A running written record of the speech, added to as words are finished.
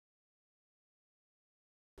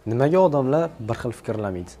Nimaga odamlar bir xil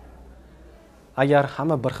fikrlamaydi? Agar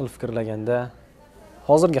hamma bir xil fikrlaganda,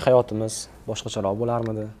 hozirgi hayotimiz boshqacharoq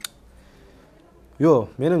bo'larmidi? Yo'q,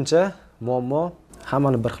 menimcha, muammo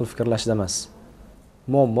hammani bir xil fikrlashida emas.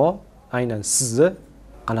 Muammo aynan sizni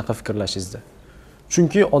qanaqa fikrlashingizda.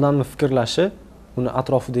 Chunki odamning fikrlashi uni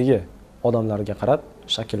atrofidagi odamlarga qarab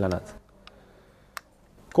shakllanadi.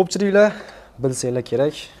 Ko'pchiliklar bilsanglar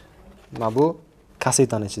kerak, mana bu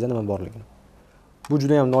kasetaning ichida nima borligini. Bu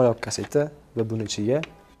juda ham noyob kaseta va buning ichiga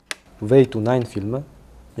Way to 9 filmi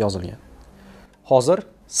yozilgan. Hozir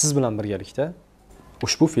siz bilan birgalikda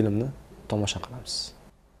ushbu filmni tomosha qilamiz.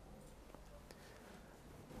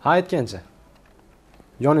 Ha, aytgancha,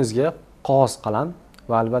 yoningizga qog'oz, qalam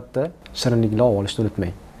va albatta shirinliklar olib olishni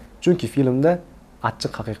unutmang. Chunki filmda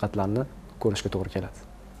achchiq haqiqatlarni ko'rishga to'g'ri keladi.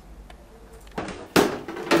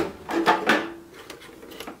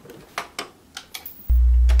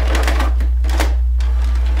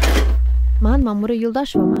 Men Mamura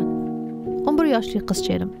Yuldashevaman. 11 yoshli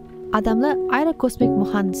qizcha edim. Adamlar aerokosmik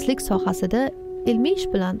muhandislik sohasida ilmiy ish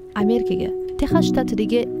bilan Amerikaga, Texas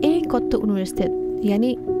shtatidagi eng katta universitet,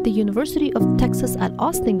 ya'ni The University of Texas at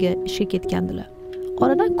Austinga ishga ketgandilar.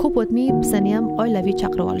 Oradan ko'p o'tmay bizani ham oilaviy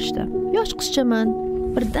chaqirib olishdi. Yosh qizchaman,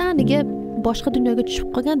 birdaniga boshqa dunyoga tushib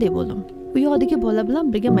qolgandek bo'ldim. U yoqdagi bolalar bilan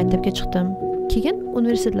birga maktabga chiqdim. Keyin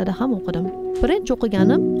universitetlarda ham o'qidim. Birinchi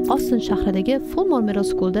o'qiganim Austin shahridagi Fulmore Middle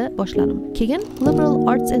Schoolda boshladim. Keyin Liberal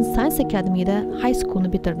Arts and Science Academy'da high schoolni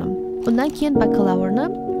bitirdim. Undan keyin bakalavrni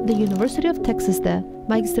The University of Texasda,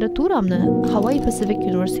 magistraturamni Hawaii Pacific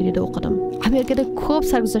University'da o'qidim. Amerikada ko'p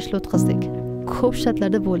sarguzashtlar o'tkazdik. Ko'p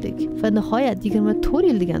shtatlarda bo'ldik va nihoyat 24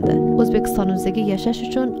 yil deganda O'zbekistonimizga yashash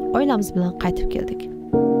uchun oilamiz bilan qaytib keldik.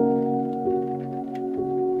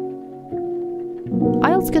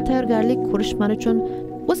 IELTSga tayyorgarlik ko'rish men uchun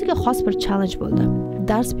o'ziga xos bir challenge bo'ldi.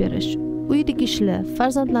 Dars berish, uydagi ishlar,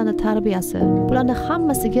 farzandlarning tarbiyasi, bularning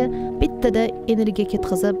hammasiga bittada energiya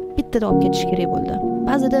ketkazib, bittada olib ketish kerak bo'ldi.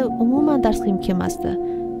 Ba'zida umuman dars qilib kelmasdi.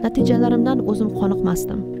 Natijalarimdan o'zim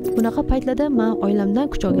qoniqmasdim. Bunaqa paytlarda men oilamdan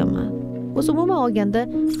kuch olganman. O'z umuman olganda,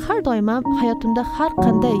 har doim hayotimda har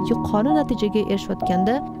qanday yuqori natijaga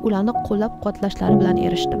erishayotganda, ularni qo'llab-quvvatlashlari bilan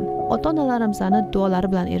erishdim. Ota-onalarimizning duolari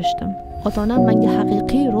bilan erishdim. Ota-onam menga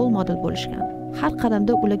haqiqiy rol model bo'lishgan. Har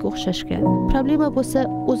qadamda ularga o'xshashga, problema bo'lsa,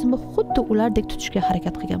 o'zimni xuddi ulardek tutishga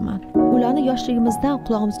harakat qilganman. Ularni yoshligimizdan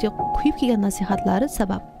qulog'imizga quyib kelgan nasihatlari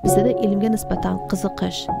sabab bizda ilmga nisbatan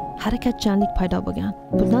qiziqish, harakatchanlik paydo bo'lgan.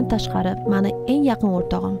 Bundan tashqari, meni eng yaqin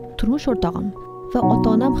o'rtog'im, turmush o'rtog'im va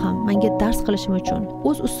ota-onam ham menga dars qilishim uchun,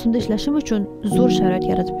 o'z ustimda ishlashim uchun zo'r sharoit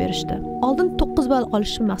yaratib berishdi. Oldin 9 ball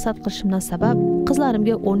olishni maqsad qilishimdan sabab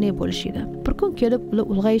qizlarimga o'rnak bo'lish edi. Bir kun kelib ular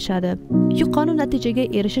ulg'ayishadi, yuqori natijaga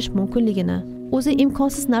erishish mumkinligini, o'zi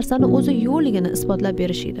imkonsiz narsani o'zi yo'qligini isbotlab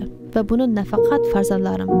berish edi. Va buni nafaqat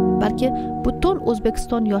farzandlarim, balki butun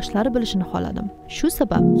O'zbekiston yoshlari bilishini xohladim. Shu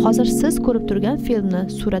sabab hozir siz ko'rib turgan filmni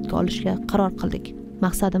suratga olishga qaror qildik.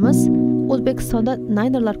 Maqsadimiz O'zbekistonda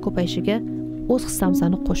naynerlar ko'payishiga o'z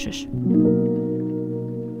hissamizni qo'shish.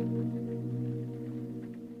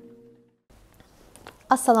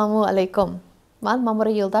 Assalomu alaykum. Men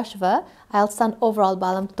Mamura Yuldasheva, IELTSdan overall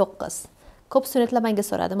ballim 9. Ko'p studentlar menga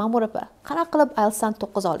so'radi, Mamura opa, qanaqa qilib IELTSdan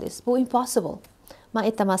 9 oldingiz? Bu impossible. Men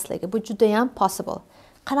aytamasligi, bu juda ham possible.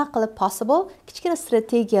 Qanaqa qilib possible? Kichkina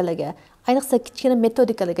strategiyalarga, ayniqsa kichkina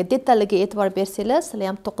metodikalarga, detallarga e'tibor bersanglar, sizlar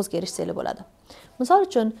ham 9 ga erishsanglar bo'ladi. Misol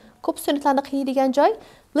uchun, ko'p studentlarni qiynaydigan joy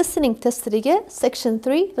listening testidagi section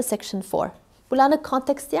 3 va section 4. Bularni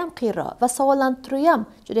konteksti ham qiyinroq va savollantiruvi ham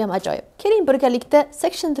juda ham ajoyib. Keling birgalikda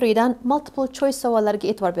section 3 dan multiple choice savollariga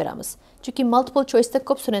e'tibor beramiz. Chunki multiple choice da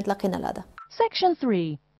ko'p studentlar qiynaladi. Section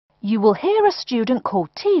 3. You will hear a student called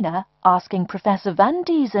Tina asking Professor Van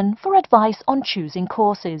Diesen for advice on choosing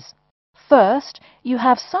courses. First, you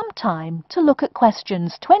have some time to look at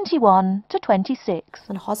questions 21 to 26.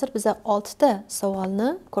 Mana hozir biz 6 ta savolni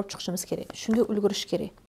ko'rib chiqishimiz kerak. Shunga ulgurish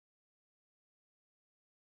kerak.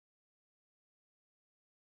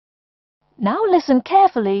 Now listen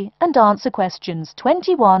carefully and answer questions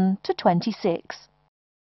 21 to 26.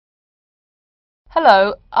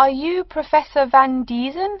 Hello, are you Professor Van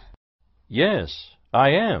Diesen? Yes, I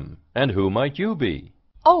am. And who might you be?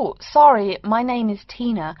 Oh, sorry, my name is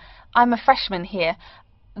Tina. I'm a freshman here.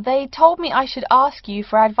 They told me I should ask you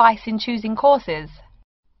for advice in choosing courses.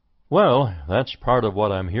 Well, that's part of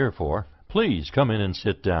what I'm here for. Please come in and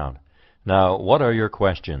sit down. Now, what are your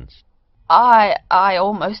questions? I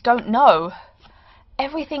almost don't know.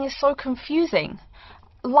 Everything is so confusing.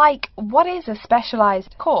 Like, what is a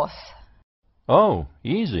specialized course? Oh,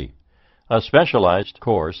 easy. A specialized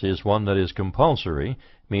course is one that is compulsory,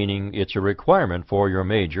 meaning it's a requirement for your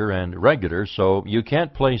major and regular, so you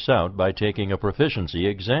can't place out by taking a proficiency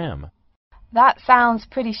exam. That sounds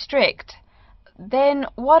pretty strict. Then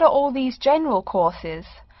what are all these general courses?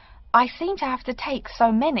 I seem to have to take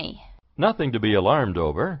so many. Nothing to be alarmed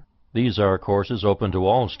over. These are courses open to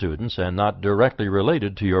all students and not directly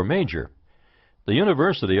related to your major. The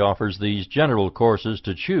university offers these general courses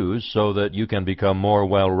to choose so that you can become more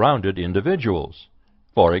well-rounded individuals.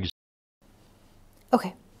 For example,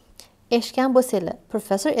 Okay. Eshkan bo'lsanglar,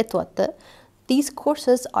 professor aytayapti, these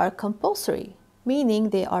courses are compulsory, meaning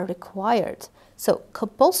they are required. So,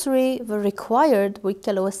 compulsory va required bu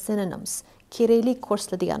ikkalovi synonyms, kerakli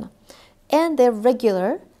kurslar degani. And they're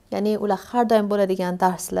regular, ya'ni ular har doim bo'ladigan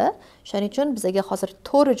darslar. Shuning uchun bizga hozir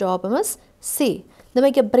to'g'ri javobimiz C.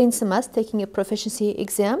 Nimaga birinchisi emas, taking a proficiency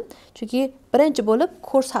exam? Chunki birinchi bo'lib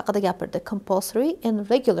kurs haqida gapirdi, compulsory and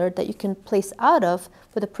regular that you can place out of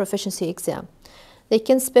for the proficiency exam.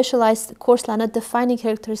 Lekin specialized kurslarni defining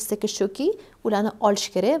characteristic shuki, ularni olish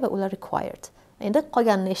kerak va ular required. Endi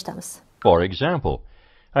qolganini eshitamiz. For example,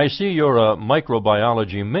 I see you're a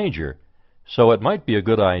microbiology major, so it might be a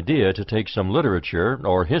good idea to take some literature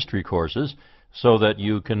or history courses so that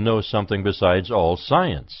you can know something besides all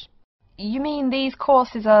science. You mean these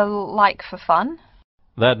courses are like for fun?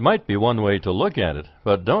 That might be one way to look at it,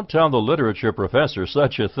 but don't tell the literature professor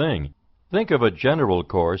such a thing. Think of a general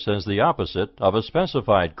course as the opposite of a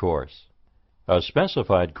specified course. A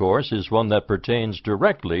specified course is one that pertains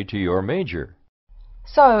directly to your major.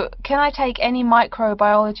 So, can I take any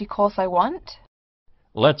microbiology course I want?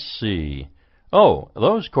 Let's see. Oh,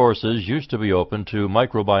 those courses used to be open to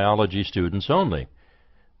microbiology students only.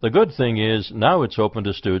 The good thing is now it's open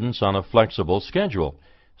to students on a flexible schedule,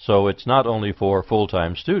 so it's not only for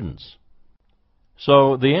full-time students.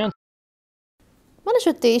 So the answer... Mana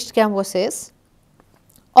shu yerda eshitgan bo'lsangiz,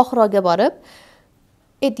 oxirga borib,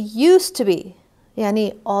 it used to be,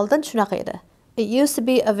 ya'ni oldin shunaqa edi. It used to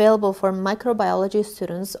be available for microbiology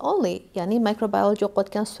students only, ya'ni microbiology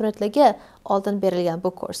o'qiyotgan studentlarga oldin berilgan bu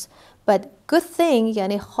kurs. But good thing,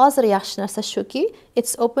 ya'ni hozir yaxshi narsa shuki,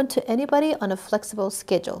 it's open to anybody on a flexible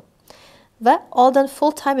schedule. Va oldin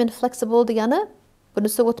full-time and flexible degani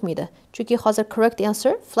bunisi o'tmaydi. Chunki hozir correct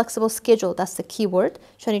answer, flexible schedule, that's the key word.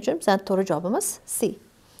 Shuning uchun bizning to'g'ri javobimiz C.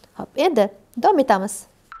 Hop, endi davom etamiz.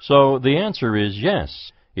 So the answer is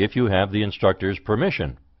yes, if you have the instructor's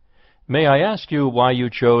permission. May I ask you why you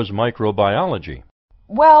chose microbiology?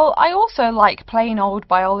 Well, I also like plain old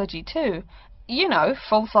biology too. You know,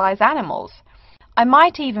 full-size animals. I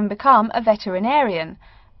might even become a veterinarian.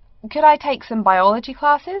 Could I take some biology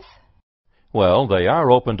classes? Well, they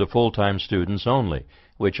are open to full-time students only,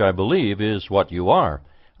 which I believe is what you are.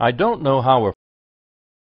 I don't know how a...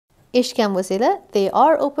 Eshitgan bo'lsanglar, they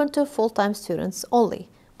are open to full-time students only.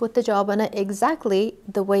 Bu yerda javobini exactly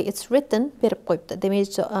the way it's written berib qo'yibdi. Demak,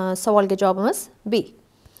 savolga javobimiz B.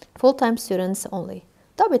 Full-time students only.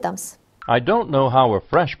 Davom etamiz. I don't know how a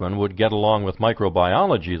freshman would get along with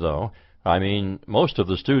microbiology, though. I mean, most of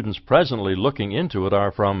the students presently looking into it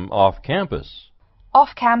are from off-campus.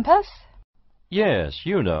 Off-campus? Yes,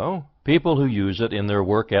 you know, people who use it in their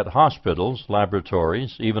work at hospitals,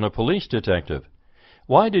 laboratories, even a police detective.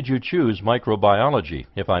 Why did you choose microbiology,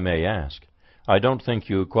 if I may ask? I don't think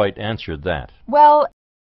you quite answered that. Well,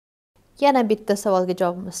 Yana bitta savolga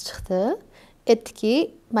javobimiz chiqdi.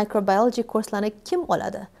 Aytdiki, microbiology kurslarni kim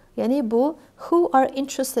oladi? Ya'ni bu who are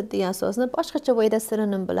interested degan so'zni boshqacha voyda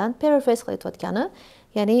sinonim bilan paraphrase qilayotgani,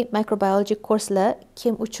 ya'ni microbiology kurslar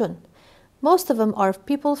kim uchun? Most of them are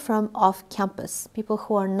people from off campus, people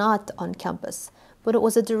who are not on campus. But it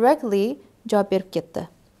was a directly javob berib ketdi.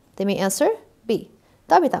 Demak, answer B.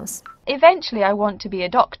 Davom etamiz. eventually I want to be a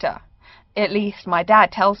doctor. At least my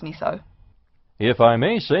dad tells me so. If I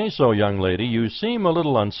may say so, young lady, you seem a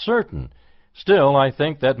little uncertain. Still, I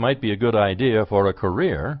think that might be a good idea for a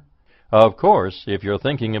career. Of course, if you're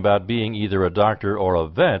thinking about being either a doctor or a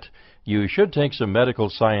vet, you should take some medical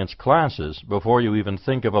science classes before you even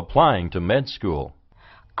think of applying to med school.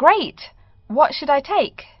 Great! What should I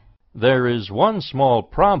take? There is one small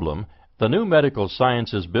problem. The new medical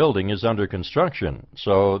sciences building is under construction,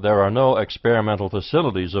 so there are no experimental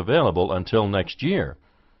facilities available until next year.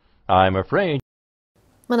 I'm afraid...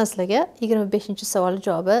 Mana sizlarga 25-savol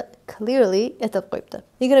javobi clearly aytib qo'yibdi.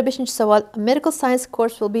 25-savol, medical science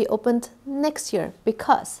course will be opened next year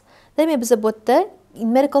because. Demak, biz bu yerda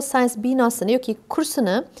medical science binosini yoki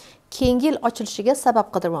kursini keyingi yil ochilishiga sabab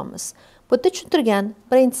qidiryapmiz. Bu yerda tushuntirgan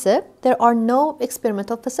birinchisi, there are no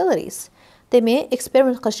experimental facilities. Demak,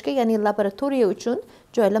 eksperiment qilishga, ya'ni laboratoriya uchun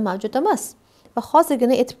joylar mavjud emas. Va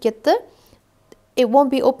hozirgina aytib ketdi, It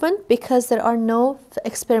won't be open because there are no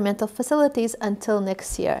experimental facilities until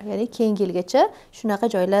next year. Ya'ni keyingi yilgacha shunaqa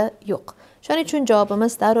joylar yo'q. Shuning uchun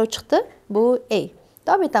javobimiz darrov chiqdi. Bu A.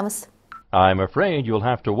 Davom etamiz. I'm afraid you'll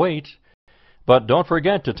have to wait. But don't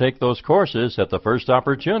forget to take those courses at the first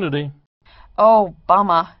opportunity. Oh,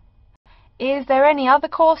 bummer. Is there any other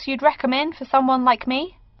course you'd recommend for someone like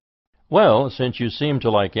me? Well, since you seem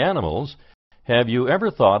to like animals, have you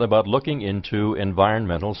ever thought about looking into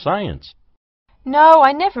environmental science? No,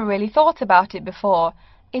 I never really thought about it before.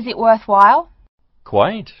 Is it worthwhile?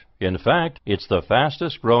 Quite. In fact, it's the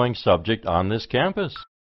fastest growing subject on this campus.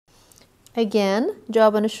 Again,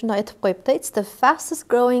 javobini shunday aytib qo'yibdi. It's the fastest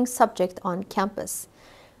growing subject on campus.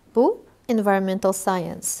 Bu environmental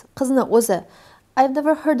science. Qizni o'zi I've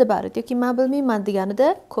never heard about it yoki men bilmayman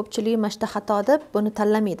deganida ko'pchilik mashta xato deb buni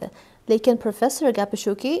tanlamaydi. Lekin professor gapi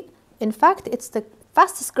shuki, in fact, it's the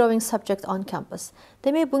fastest growing subject on campus.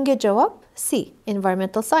 Demak, bunga javob C,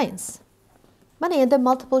 environmental science. Mana endi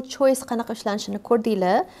multiple choice qanaqa ishlanishini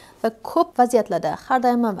ko'rdinglar va ko'p vaziyatlarda, har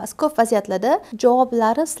doim emas, ko'p vaziyatlarda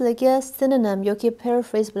javoblari sizlarga synonym yoki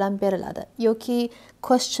paraphrase bilan beriladi yoki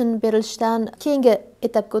question berilishdan keyingi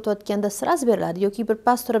etapga o'tayotganda sraz beriladi yoki bir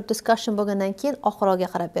pas turib discussion bo'lgandan keyin oxiriga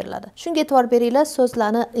qarab beriladi. Shunga e'tibor beringlar,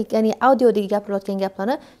 so'zlarni, ya'ni audiodagi gapirilayotgan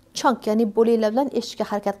gaplarni chunk, ya'ni bo'linglar bilan eshitishga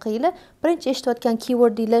harakat qilinglar. Birinchi eshitayotgan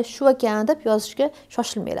keywordinglar shu ekan deb yozishga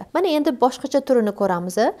shoshilmanglar. Mana endi boshqacha turini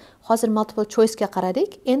ko'ramiz. Hozir multiple choice ga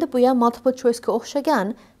qaradik. Endi bu ham multiple choice ga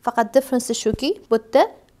o'xshagan, faqat difference shuki, bu yerda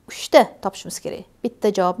 3 ta topishimiz kerak. Bitta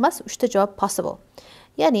javob emas, 3 ta javob possible.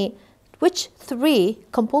 Ya'ni which 3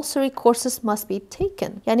 compulsory courses must be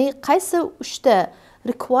taken? Ya'ni qaysi 3 ta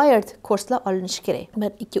required kurslar olinishi kerak.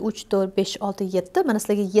 1 2 3 4 5 6 7. Mana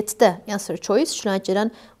sizlarga 7 ta answer choice, shularning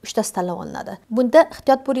ichidan 3 ta tanlab olinadi. Bunda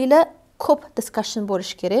ehtiyot bo'linglar, ko'p discussion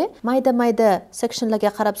bo'lishi kerak. Mayda-mayda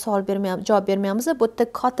sectionlarga qarab savol bermaymiz, javob bermaymiz. Bu yerda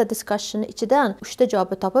katta discussion ichidan 3 ta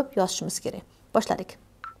javobni topib yozishimiz kerak. Boshladik.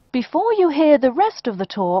 Before you hear the rest of the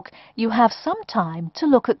talk, you have some time to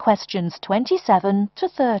look at questions 27 to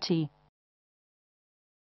 30.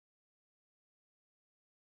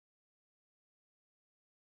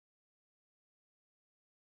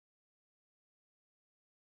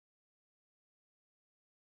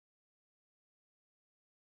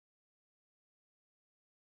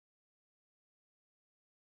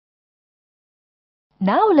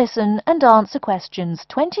 Now listen and answer questions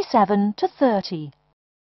 27 to 30.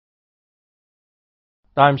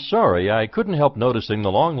 I'm sorry, I couldn't help noticing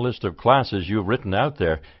the long list of classes you've written out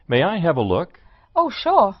there. May I have a look? Oh,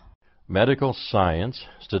 sure. Medical science,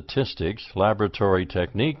 statistics, laboratory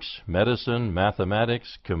techniques, medicine,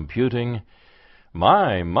 mathematics, computing.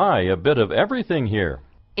 My, a bit of everything here.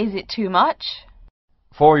 Is it too much?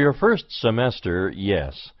 For your first semester,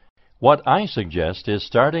 yes. What I suggest is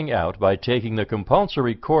starting out by taking the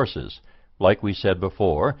compulsory courses. Like we said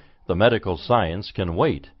before, the medical science can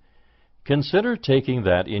wait. Consider taking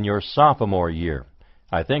that in your sophomore year.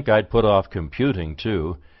 I think I'd put off computing,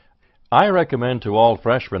 too. I recommend to all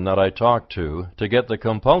freshmen that I talk to get the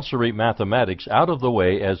compulsory mathematics out of the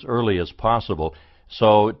way as early as possible,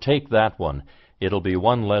 so take that one. It'll be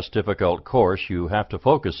one less difficult course you have to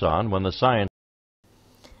focus on when the science...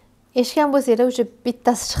 Eshitgan bo'lsanglar, o'sha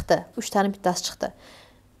bittasi chiqdi, 3 tani bittasi chiqdi.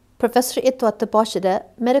 Professor aytayotdi boshida,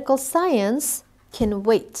 medical science can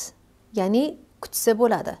wait, ya'ni kutsa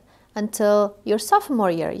bo'ladi. Until your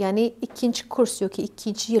sophomore year, ya'ni 2-kurs yoki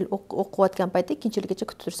 2-yil o'qiyotgan paytda 2-yilgacha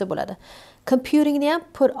kutib tursa bo'ladi. Computingni ham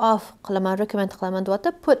put off qilaman, recommend qilaman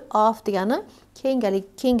deyapti. Put off degani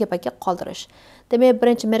keyingi paytga qoldirish. Demak,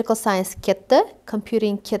 birinchi medical science ketdi,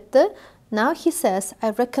 computing ketdi. Now he says,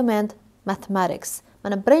 I recommend mathematics.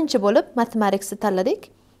 Mana birinchi bo'lib mathematicsni tanladik.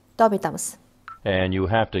 Davom etamiz. And you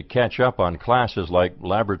have to catch up on classes like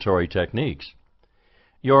laboratory techniques.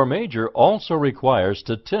 Your major also requires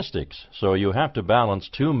statistics, so you have to balance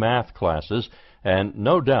 2 math classes, and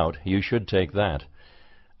no doubt you should take that.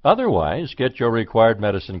 Otherwise, get your required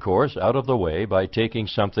medicine course out of the way by taking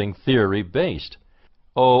something theory-based.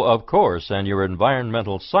 Oh, of course, and your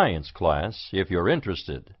environmental science class, if you're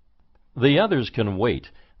interested. The others can wait,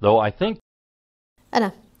 though I think...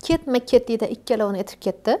 Ana, ketma-ket deydi, ikkalovini aytib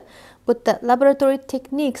ketdi. Bu yerda laboratory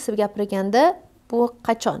techniques gapirganda, bu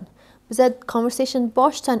qachon? Biz conversation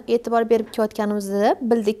boshdan e'tibor berib kelayotganimizda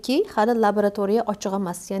bildikki, hali laboratoriya ochiq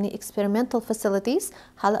emas, ya'ni experimental facilities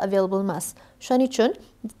hali available emas. Shuning uchun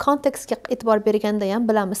kontekstga e'tibor berganda ham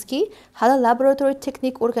bilamizki, hali laboratory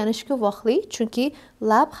texnik o'rganishga vaqtli, chunki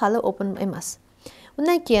lab hali open emas.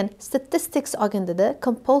 Undan keyin statistics olganda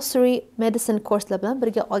compulsory medicine kurslar bilan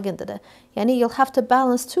birga olganda, ya'ni you'll have to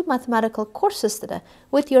balance two mathematical courses dedi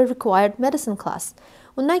with your required medicine class.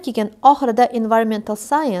 Undan keyin oxirida environmental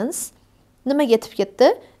science nimaga yetib ketdi?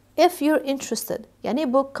 If you're interested,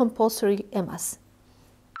 ya'ni bu compulsory emas.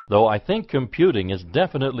 Though I think computing is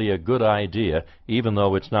definitely a good idea, even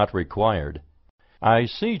though it's not required. I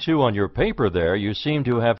see too on your paper there you seem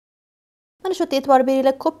to have... Mana shu e'tibor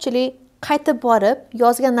beringlar, ko'pchilik qaytib borib,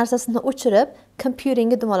 yozgan narsasini o'chirib,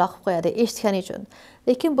 computingga dumaloq qilib qo'yadi eshitgani uchun.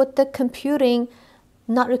 Lekin bu yerda computing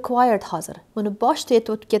not required hozir. Buni boshda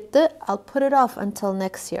aytib o'tib ketdi, I'll put it off until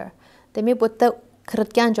next year. Demak, bu yerda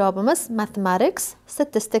kiritgan javobimiz mathematics,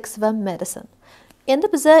 statistics va medicine. Endi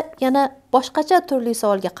biz yana boshqacha turli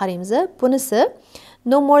savolga qaraymiz. Bunisi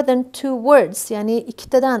no more than 2 words, ya'ni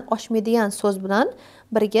ikkitadan oshmaydigan so'z bilan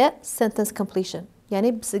birga sentence completion.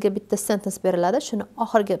 Ya'ni bizga bitta sentence beriladi, shuni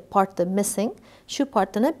oxirgi partni missing, shu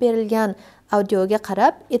partini berilgan audioga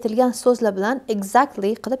qarab, aytilgan so'zlar bilan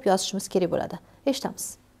exactly qilib yozishimiz kerak bo'ladi.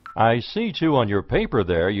 Eshitamiz. I see too on your paper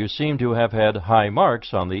there you seem to have had high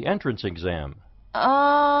marks on the entrance exam.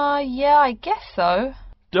 Yeah, I guess so.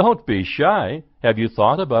 Don't be shy. Have you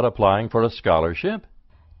thought about applying for a scholarship?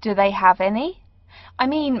 Do they have any? I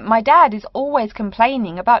mean, my dad is always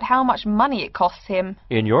complaining about how much money it costs him.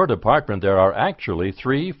 In your department there are actually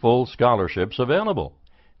 3 full scholarships available.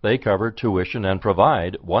 They cover tuition and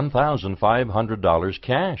provide $1,500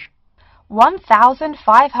 cash.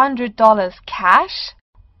 $1,500 cash?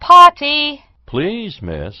 Party! Please,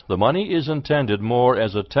 miss, the money is intended more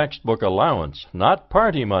as a textbook allowance, not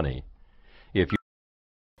party money. If you...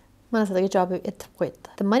 Mana sizga javob aytib qo'ydi.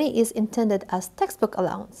 The money is intended as textbook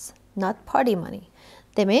allowance, not party money.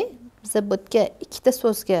 Demak, biz bu yerga ikkita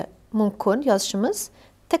so'zga mumkin yozishimiz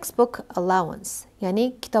textbook allowance, ya'ni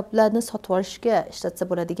kitoblarni sotib olishga ishlatsa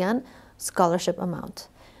bo'ladigan scholarship amount.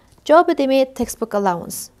 Javobi demak textbook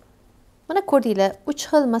allowance. Mana ko'rdinglar, 3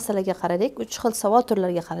 xil masalaga qaradik, 3 xil savol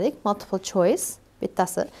turlariga qaradik, multiple choice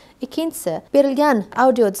bittasi, ikkinchisi berilgan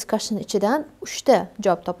audio discussion ichidan 3 ta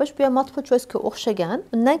javob topish, bu ham multiple choice ga o'xshagan.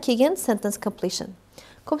 Undan keyin sentence completion.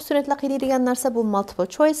 Ko'p studentlar qiylaydigan narsa bu multiple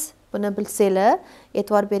choice. Buni bilsanglar,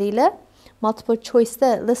 e'tibor beringlar. Multiple choice'da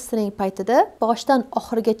listening paytida boshdan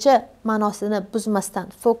oxirigacha ma'nosini buzmasdan,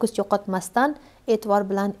 fokus yo'qotmasdan e'tibor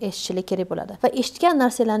bilan eshitishlik kerak bo'ladi. Va eshitgan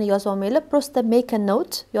narsalarni yozib olmanglar, prosta make a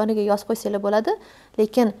note yoniga yozib qo'ysanglar bo'ladi.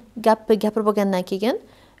 Lekin gapirib bo'lgandan keyin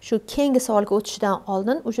shu keyingi savolga o'tishdan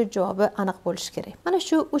oldin o'sha javobi aniq bo'lishi kerak. Mana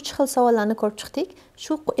shu 3 xil savollarni ko'rib chiqdik.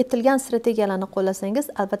 Shu aytilgan strategiyalarni qo'llasangiz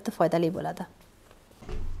albatta foydali bo'ladi.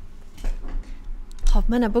 Xo'p,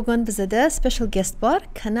 mana bugun bizda special guest bor,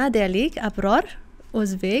 kanadiyalik Abror,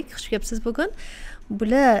 o'zbek. Xush kelibsiz bugun.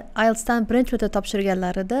 Bular IELTS dan birinchi o'ta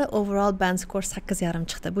topshirganlarida overall band score 8.5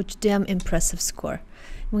 chiqdi. Bu juda ham impressive score.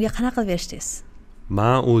 Bunga qanaqa qilib erishdingiz?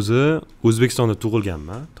 Men o'zi O'zbekistonda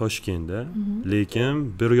tug'ilganman, Toshkentda, lekin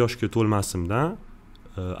 1 yoshga to'lmasimdan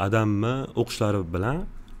adamni o'qishlari bilan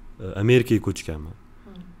Amerikaga ko'chganman.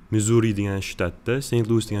 Missouri degan shtatda, St.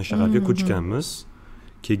 Louis degan shaharga ko'chganmiz.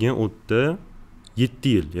 Keyin o'tda 7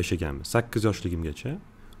 yil yashaganmiz, 8 yoshligimgacha.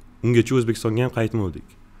 Ungacha O'zbekistonga ham qaytmadik.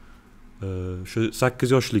 Shu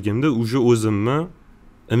 8 yoshligimda uje o'zimni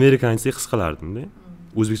amerikanskiy his qilardim-da.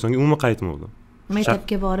 O'zbekistonga umuman qaytmadim.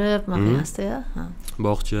 Maktabga borib, maqyasda, ha.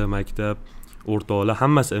 Bog'cha, maktab, o'rtoqlar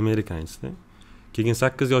hammasi amerikansda. Keyin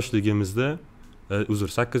 8 yoshligimizda,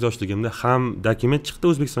 8 yoshligimda ham dokument chiqdi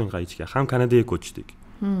O'zbekistonga qaytishga, ham Kanadaga ko'chdik.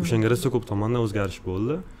 O'shanga rosa ko'p tomondan o'zgarish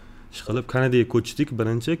bo'ldi. Ish qilib Kanadaga ko'chdik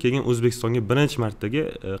birinchi, keyin O'zbekistonga birinchi martaga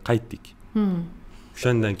qaytdik.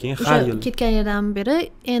 O'shandan keyin har yil ketgan yerdan beri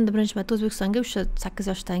endi birinchi marta O'zbekistonga o'sha 8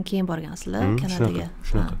 yoshdan keyin borgansizlar Kanadaga.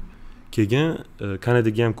 Shunaqa. Keyin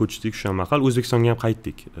Kanadaga ham ko'chdik, o'sha mahal O'zbekistonga ham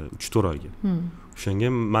qaytdik 3-4 oyga. O'shanga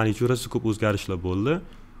meni uchun rosa ko'p o'zgarishlar bo'ldi.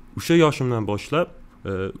 O'sha yoshimdan boshlab,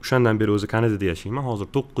 o'shandan beri o'zi Kanadada yashayman. Hozir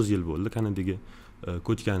 9 yil bo'ldi Kanadaga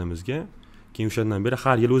ko'chganimizga. Keyin o'shandan beri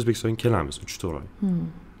har yil O'zbekistonga kelamiz 3-4 oy.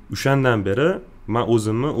 O'shandan beri men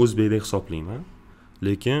o'zimni o'zbekdek hisoblayman.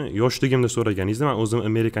 Lekin yoshligimda so'raganingizda men o'zim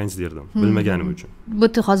amerikanец derdim, bilmaganim uchun. Bu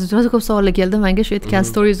yerda hozir juda ko'p savollar keldi menga shu aytgan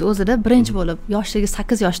stories o'zida birinchi bo'lib, yoshligi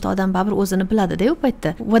 8 yoshda odam baribir o'zini biladi-da u paytda.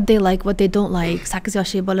 What they like, what they don't like, 8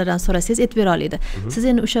 yoshli boladan so'rasangiz aytib bera oladi. Siz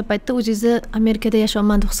endi o'sha paytda o'zingizni Amerikada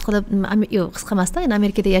yashayman deb his qilib, yo'q, his qilmasdan, endi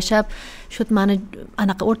Amerikada yashab, shu meni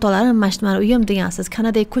anaqa o'rtoqlarim, mana uyim degansiz.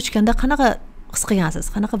 Kanadaga ko'chganda qanaqa his qilgansiz?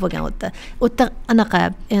 Qanaqa bo'lgan o'tda? O'tda anaqa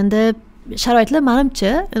endi sharoitlar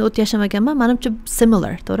menimcha endi o'tda yashamaganman, menimcha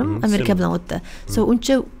similar, to'g'rimi? Amerika bilan o'tda. So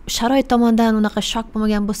uncha sharoit tomondan unaqa shok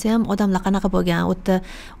bo'lmagan bo'lsa ham odamlar qanaqa bo'lgan, o'tda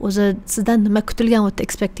o'zi sizdan nima kutilgan, o'tda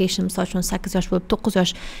expectation, misol uchun 8 yosh bo'lib 9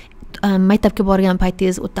 yosh maktabga borgan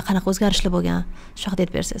paytingiz o'tda qanaqa o'zgarishlar bo'lgan? Shu haqida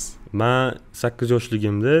aytib bersangiz. Men 8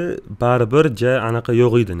 yoshligimda baribir anaqa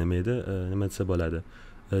yo'q edi, nima edi, nima desa bo'ladi.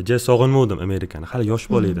 Sog'inmovdim Amerikani. Hali yosh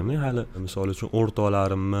bola edim, hali misol uchun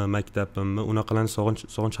o'rtoqlarimni, maktabimni unaqalarni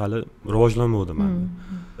sog'inch hali rivojlanmovdi menda.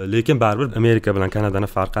 Lekin baribir Amerika bilan Kanadani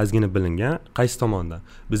farqi ozgina bilingan. Qaysi tomondan?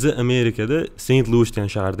 Biz Amerikada St. Louis degan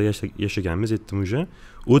shaharda yashaganmiz, aytdim уже.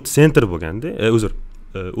 O't center bo'lganda, uzr,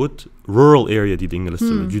 o't rural area deydi ingliz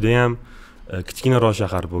tilida. Juda ham kichkinaroq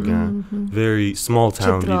shahar bo'lgan. Very small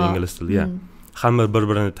town deydi ingliz tilida. Hamma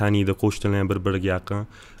bir-birini taniydi, qo'shnilar ham bir-biriga yaqin.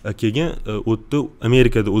 Keyin o'tdi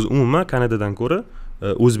Amerikada o'zi umuman Kanadadan ko'ra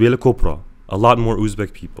o'zbeklar ko'proq. A lot more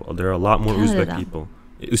Uzbek people. There are a lot more Uzbek people.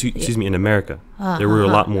 Excuse me, in America. There were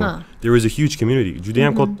a lot more. There was a huge community. Juda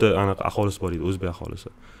ham katta anaqa aholisi bor edi, o'zbek aholisi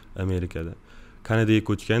Amerikada. Kanadaga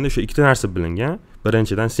ko'chganda o'sha ikkita narsa bilingan.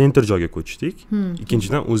 Birinchidan center joyga ko'chdik.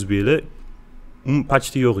 Ikkinchidan o'zbeklar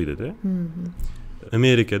почти yo'q edi-da.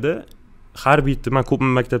 Amerikada har bitta, men ko'p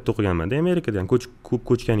maktabda o'qiganman-da, Amerikada ham ko'p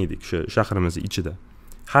ko'chgan edik o'sha shahrimiz ichida.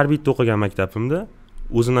 Har bitta o'qigan maktabimda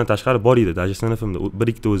o'zimdan tashqari bor edi, даже sinfimda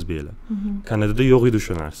 1-2 o'zbeklar. Kanadada yo'q edi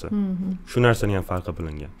shu narsa. Shu narsani ham farqi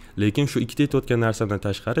bilingan. Lekin shu ikkita aytayotgan narsadan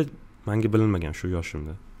tashqari menga bilinmagan shu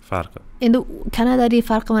yoshimda farqi. Endi Kanadadagi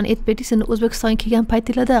farqi mana aytib berdik, siz O'zbekistonga kelgan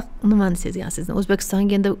paytingizda nimani sezgansiz?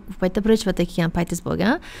 O'zbekistonga endi bu paytda birinchi marta kelgan paytingiz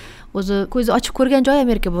bo'lgan. O'zi ko'zingizni ochib ko'rgan joy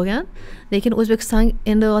Amerika bo'lgan, lekin O'zbekiston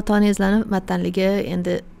endi ota-onangizlarning vatanligi,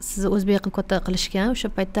 endi sizni o'zbek qilib katta qilishgan, o'sha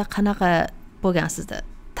paytda qanaqa bo'lgan sizda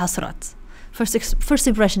taassurot? First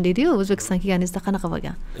impression deydi-ku, O'zbekistonga kelganingizda qanaqa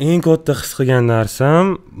bo'lgan? Eng katta his qilgan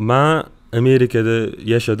narsam, men Amerikada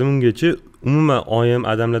yashadim ungacha, umuman oyim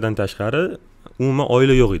adamlardan tashqari umuman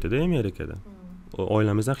oila yo'q edi-da Amerikada.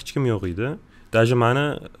 Oilamizdan hech kim yo'q edi. Даже meni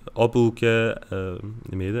opa-uka,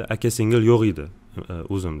 nima edi, aka-singil yo'q edi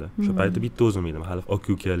o'zimda. O'sha paytda bitta o'zim edim, hali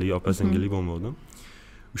aka-ukali, opa-singilli bo'lmadim.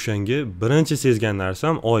 O'shanga birinchi sezgan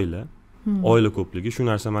narsam oila. Oila ko'pligi. Shu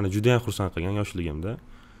narsa meni juda ham xursand qilgan yoshligimda.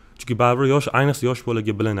 Chunki baribir yosh, ayniqsa yosh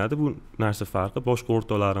bolaga bilinadi bu narsa farqi. Boshqa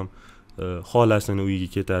o'rtoqlarim xolasini uyiga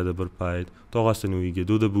ketadi bir payt, tog'asini uyiga,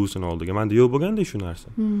 do'da buvisini oldiga. Menda yo'q bo'lganda shu narsa.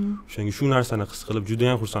 O'shanga shu narsani his qilib juda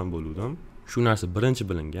ham xursand bo'ldim. Shu narsa birinchi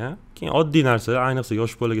bilingan. Keyin oddiy narsalar, ayniqsa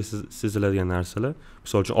yosh bolaga seziladigan narsalar,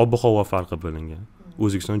 misol uchun ob-havo farqi bilingan.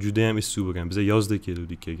 O'zbekiston juda ham issiq bo'lgan. Biz yozda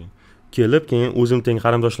keldik keyin. Kelib, keyin o'zim teng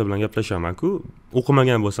qarindoshlar bilan gaplashaman-ku,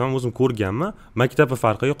 o'qimagan bo'lsam, o'zim ko'rganman, maktab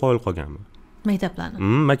farqiga qoyil qolganman. Maktablarni.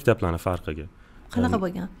 Maktablarni farqiga. Qanaqa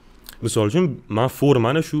bo'lgan? Misol uchun, men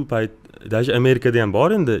formani shu payt, даже Amerikada ham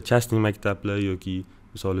bor endi, частный maktablar yoki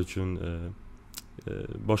misol uchun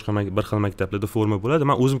boshqa bir xil maktablarda forma bo'ladi.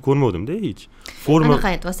 Men o'zim ko'rmadim-da hech. Forma qanaqa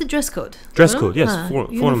aytasiz? Dress code. Dress code, yes,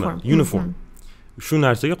 forma, uniform. Shu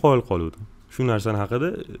narsaga qoyil qoldim. Shu narsani haqida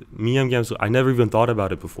miyamga ham I never even thought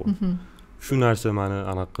about it before. Shu narsa meni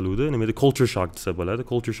aniq qiluvdi. Nima edi? Culture shock desa bo'ladi.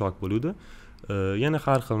 Culture shock bo'luvdi. Yana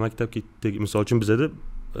har xil maktabga misol uchun bizda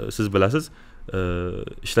siz bilasiz,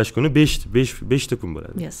 ishlash kuni 5 ta kun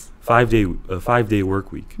bo'ladi. Yes. 5 day work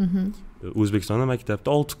week. O'zbekistonda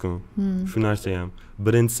maktabda 6 kun. Shu narsa ham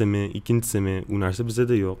birinchisimi, ikkinchisimi, u narsa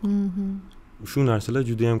bizda yo'q. Shu narsalar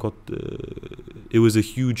juda ham katta. It was a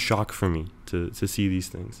huge shock for me to see these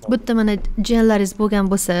things. Bitta mana jiyanlaringiz bo'lgan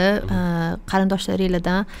bo'lsa,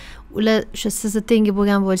 qarindoshlaringizdan, ular o'sha sizni tengi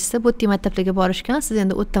bo'lgan bo'lsa, bu yerda maktablarga borishgan, siz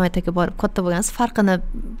endi o'tda maktabga borib katta bo'lgansiz, farqini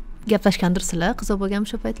gaplashgandirsizlar, qiziq bo'lganmi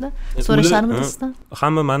shu paytlar? So'rasharmidi sizdan?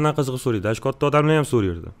 Hamma mendan qiziqib so'raydi, katta odamlar ham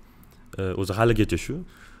so'raydi. O'zi haligacha shu.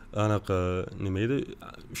 Anaqa nima edi?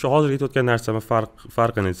 Shu hozir aytayotgan narsamni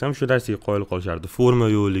farqini aytsam, shu narsaga qoyil qolishardi. Forma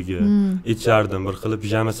yo'qligi, aytishardim, bir xilib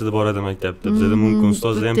pijamasida boradi maktabda. Bizda mumkin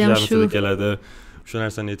ustozlar ham pijamasida keladi. Shu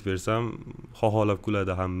narsani aytib bersam, xoholab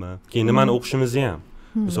kuladi hamma. Keyin nimani o'qishimizni ham.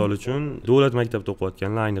 Misol uchun, davlat maktabida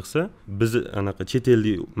o'qiyotganlar ayniqsa, biz anaqa chet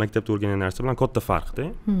elda maktabda o'rgangan narsa bilan katta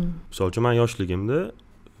farqda. Misol uchun, men yoshligimda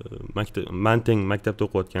maktabda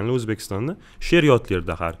o'qiyotganlar O'zbekistonda she'r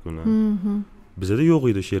yodlardi har kuni. Bizda yo'q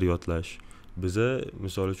edi she'r yodlash. Biza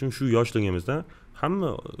misol uchun shu yoshligimizda hamma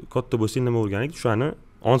katta bo'lsa nima o'rgandik, o'shani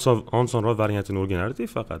osonroq variantini o'rganardik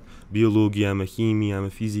faqat. Biologiyami, ximiyami,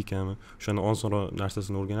 fizikami, o'shani osonroq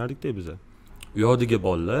narsasini o'rganardik-da biza. U yoqdagi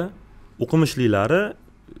bolalar o'qimishliklari,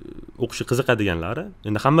 o'qishi qiziqadiganlari,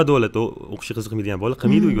 endi hamma davlatda o'qishi qiziqmaydigan bola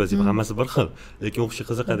qilmaydi u vazifa, hammasi bir xil. Lekin o'qishi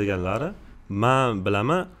qiziqadiganlari, men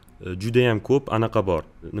bilaman, juda ham ko'p anaqa bor.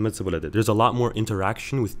 Nima desa bo'ladi? There's a lot more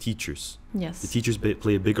interaction with teachers. Yes. The teachers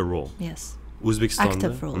play a bigger role. Yes. O'zbekistonda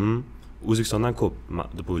active role. O'zbekistondan ko'p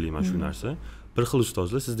deb o'ylayman shu narsa. Bir xil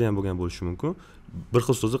ustozlar sizda ham bo'lgan bo'lishi mumkin. Bir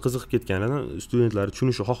xil ustozlar qiziqib ketganidan, studentlar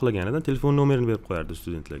tushunishni xohlaganidan telefon nomerini berib qo'yardi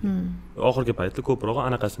studentlarga. Oxirgi paytda ko'prog'i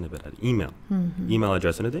anaqasini beradi, email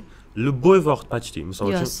adresini-da. Любой vaqt почти.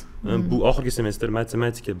 Misol uchun, bu oxirgi semestr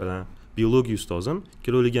matematika bilan biologiya ustozim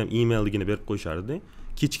keloligi ham emailligini berib qo'yishardi.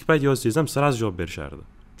 Kechki payt yozsangiz ham sraz javob berishardi.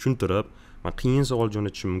 Tushuntirib, men qiyin savol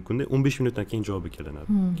jo'natishim mumkin-da, 15 minutdan keyin javobi kelinadi.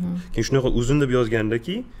 Keyin shunaqa uzun deb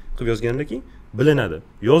yozgandaki, bilinadi.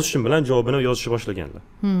 Yozishim bilan javobini yozishni boshlaganlar.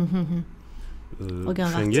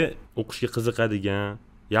 Shunga o'qishga qiziqadigan,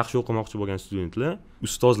 yaxshi o'qimoqchi bo'lgan studentlar,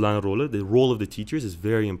 ustozlarning roli, the role of the teachers is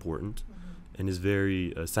very important and is very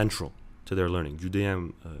central to their learning. Juda ham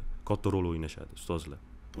katta rol o'ynashadi ustozlar.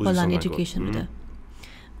 Bolalarning educationida.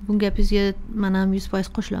 Bu gapingizga men ham 100%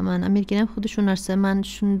 qo'shilaman. Amerikada ham xuddi shu narsa. Men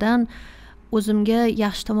shundan o'zimga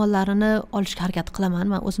yaxshi tomonlarini olishga harakat qilaman.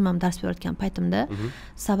 Men o'zim ham dars berayotgan paytimda.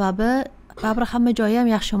 Sababi baribir hamma joyi ham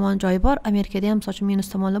yaxshi yomon joyi bor. Amerikada ham soch minus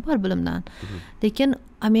tomonlar bor bilimdan. Lekin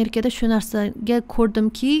Amerikada shu narsaga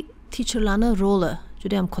ko'rdimki, teacherlarning roli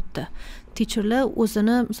juda ham katta. Teacherlar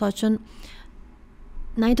o'zini misol uchun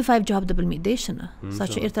 9 to 5 job deb bilmaydi ishini. Misol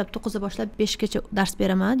uchun ertalab 9 da boshlab 5 gacha dars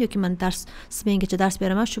beraman yoki men dars smengacha dars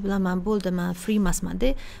beraman, shu bilan men bo'ldi, men free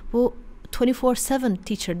emasman-da. Bu 24/7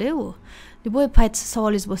 teacher da u. Любой payt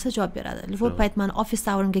savolingiz bo'lsa javob beradi. Любой payt men office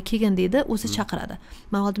hour'imga kelgin deydi, o'zi chaqiradi.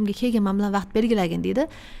 Men oldimga kelgin, men bilan vaqt belgilagin deydi.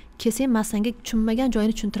 Kelsang men senga tushunmagan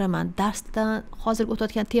joyini tushuntiraman. Darsdan hozir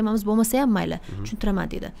o'tayotgan temamiz bo'lmasa ham mayli, tushuntiraman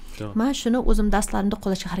deydi. Men shuni o'zim darslarimda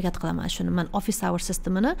qo'llashga harakat qilaman. Shuni men office hour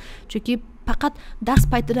sistemini, chunki faqat dars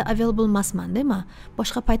paytida available emasman-da men.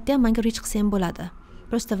 Boshqa paytda ham menga reach qilsam bo'ladi.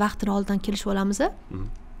 Prosta vaqtini oldin kelishib olamiz.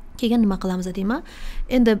 Keyin nima qilamiz deyman.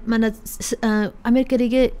 Endi mana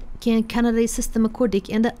Amerikadagi keyin Kanada sistemi ko'rdik.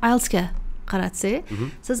 Endi IELTSga qaratsak,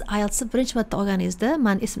 siz IELTSni birinchi marta olganingizda,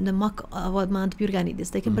 men esimda mock man deb yurgan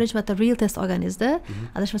edingiz, lekin birinchi marta real test olganingizda,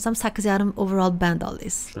 adashmasam 8.5 overall band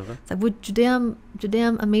oldingiz. Bu juda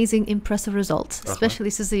ham amazing impressive result,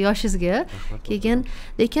 especially sizni yoshingizga. Keyin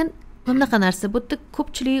lekin bunaqa narsa, bu yerda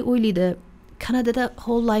ko'pchilik o'ylaydi, Kanadada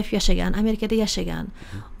whole life yashagan, Amerikada yashagan.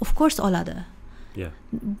 Of course oladi.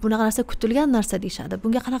 Bunaqa narsa kutilgan narsa deyshadi.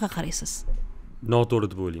 Bunga qanaqa qaraysiz? Noto'g'ri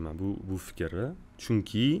deb o'ylayman bu fikrni.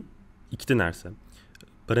 Chunki ikkita narsa.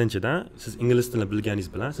 Birinchidan, siz ingliz tilini bilganingiz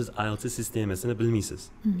bilan siz IELTS sistemasini bilmaysiz.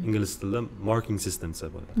 Ingliz tilida marking system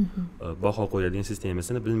bo'ladi. Baho qo'yadigan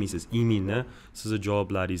sistemasini bilmaysiz. Iminni sizni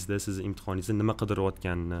javoblaringizda, sizni imtihoningizda nima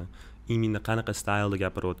qidirayotganini, iminni qanaqa stilda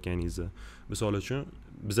gapirayotganingizni. Misol uchun,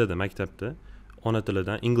 bizda maktabda ona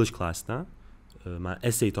tilidan English classdan men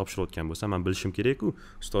essay topshirayotgan bo'lsam, men bilishim kerak-ku,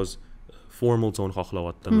 ustoz formal tone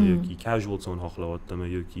xohlayaptimi yoki casual tone xohlayaptimi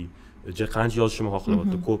yoki qancha yozishimni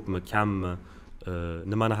xohlayapti, ko'pmi, kammi,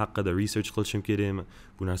 nimani haqida research qilishim kerakmi,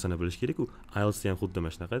 bu narsani bilish kerak-ku. IELTS ham xuddi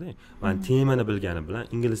mana shunaqada. Men temani bilganim bilan,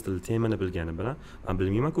 ingliz tili temani bilganim bilan, men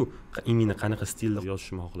bilmayman-ku, imini qanaqa stilda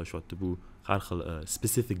yozishimni xohlashyapti, bu har xil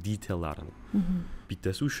specific detaillarni.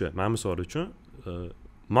 Bittasi o'sha. Men misol uchun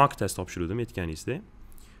mock test topshirdim aytganingizdek.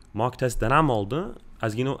 Mock testdan ham oldin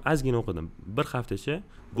ozgina o'qidim. Bir haftacha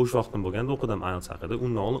bo'sh vaqtim bo'lganda o'qidim IELTS haqida.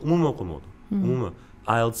 Undan oldin umuman o'qimadim. Umuman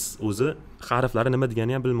IELTS o'zi harflari nima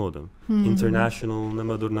deganini ham bilmadim. International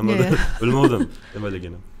nimadir bilmadim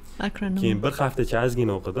nimaligini. Keyin bir haftacha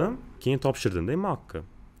ozgina o'qidim, keyin topshirdim-da mockni.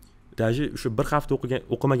 Даже o'sha bir hafta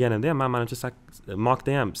o'qimaganimda ham men menimcha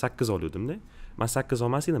mockda ham 8 olgandim-da. Men 8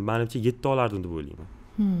 olmas edim, menimcha 7 olardim deb o'ylayman.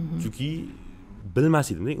 Chunki bilmas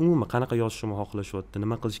edimda, umuman qanaqa yozishimni xohlashyapti,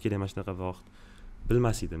 nima qilish kerak mana shunaqa vaqt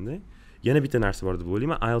bilmas edimda. Yana bitta narsa bor deb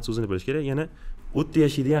o'ylayman, IELTS o'zini bilish kerak. Yana o'tda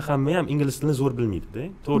yashaydigan hamma ham ingliz tilini zo'r bilmaydi-da,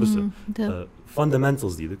 to'g'risi.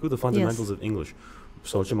 Fundamentals deydi-ku, the fundamentals of English.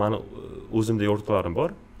 Misol uchun meni o'zimda o'rtoqlarim bor.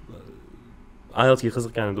 IELTSga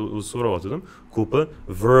qiziqqanimda o'zi so'rayotgandim. Ko'pi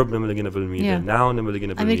verb nimaligini bilmaydi, noun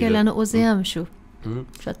nimaligini bilmaydi. Amerikaliklarning o'zi ham shu.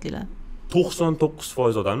 Shuatlilar.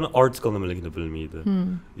 99% odamlar article nimaligini bilmaydi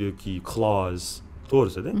yoki clause,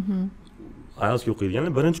 to'g'risida. IELTS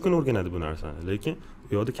o'qiydiganlar birinchi kun o'rganadi bu narsani, lekin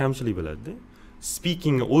u yoqda kamchilik biladi-da.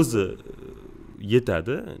 Speaking o'zi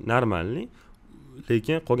yetadi, normalni,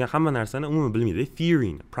 lekin qolgan hamma narsani umuman bilmaydi.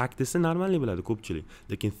 Theory, practice normalni biladi ko'pchilik,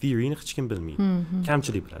 lekin theoryni hech kim bilmaydi.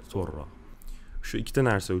 Kamchilik biladi, to'g'riroq. Shu ikkita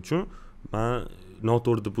narsa uchun men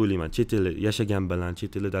noto'g'ri deb o'ylayman. Chet elda yashagan bilan,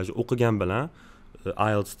 chet elda даже o'qigan bilan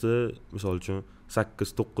IELTSda misol uchun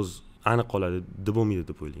 8-9 aniq qoladi deb bo'lmaydi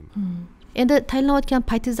deb o'ylayman. Endi tayinlayotgan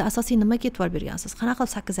paytingizda asosiy nimaga e'tibor bergansiz? Qanaqa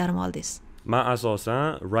 8.5 oldingiz? Men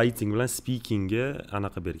asosan writing bilan speakingga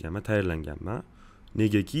anaqa berganman, tayyorlanganman.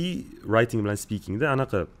 Negaki writing bilan speakingda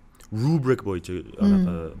anaqa rubric bo'yicha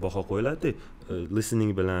anaqa baho qo'yiladi.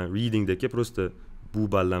 Listening bilan readingdagi prosta bu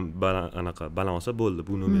anaqa baland olsa bo'ldi,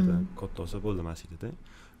 bu nomerdan katta olsa bo'ldi emas edi-da.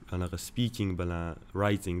 Anaqa speaking bilan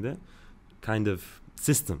writingda kind of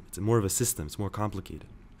system, it's more of a system, it's more complicated.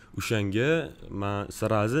 O'shanga men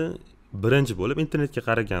sirazi birinchi bo'lib internetga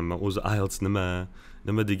qaraganman, o'zi IELTS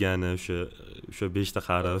nima degani, o'sha 5 ta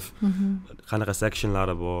harf, qanaqa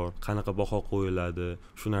sectionlari bor, qanaqa baho qo'yiladi,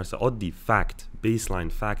 shu narsa oddiy fact,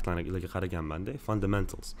 baseline factlarga qaraganman-da,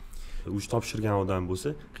 fundamentals. Uch topshirgan odam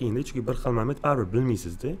bo'lsa, qiyinda, chunki bir xil mamlat baribir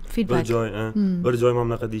bilmaysiz-da. Bir joy mana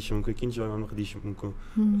bunaqa deyish mumkin, ikkinchi joy mana bunaqa deyish mumkin.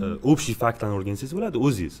 Общий faktlarni o'rgansangiz bo'ladi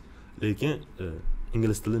o'zingiz. Lekin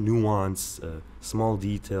ingliz tili nuance, small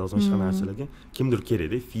details, boshqa narsalarga kimdir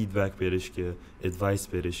kerak-da, feedback berishga, advice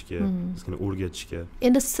berishga, bizga o'rgatishga.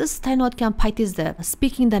 Endi siz tayinlayotgan paytingizda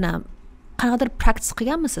speakingdan ham qanaqadir practice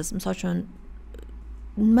qilganmisiz? Misol uchun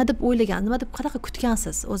nima deb o'ylagan, nima deb qanaqa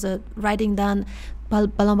kutgansiz? O'zi writingdan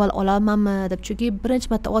baland olamanmi deb, chunki birinchi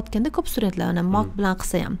marta o'tganda ko'p studentlar ana mock bilan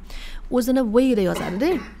qilsa ham o'zini way'da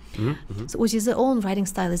yozadi-da. O'zingizni own writing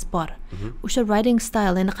stylingiz bor. O'sha writing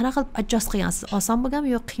style endi qanaqa qilib adjust qilgansiz? Oson bo'lganmi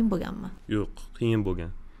yo qiyin bo'lganmi? Yo'q, qiyin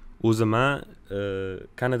bo'lgan. O'zim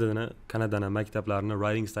Kanadani maktablarini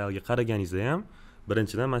writing style'ga qaraganingizda ham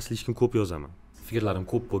birinchidan men slishkim ko'p yozaman. Fikrlarim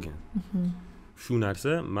ko'p bo'lgan. Shu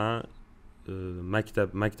narsa men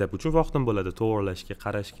maktab uchun vaqtim bo'ladi, to'g'rilashga,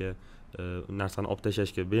 qarashga, narsani olib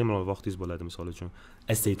tashlashga bemalol vaqtingiz bo'ladi, misol uchun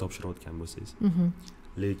essay topshirayotgan bo'lsangiz.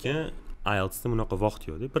 Lekin IELTSda bunaqa vaqt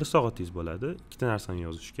yo'q-da, 1 soatingiz bo'ladi ikkita narsani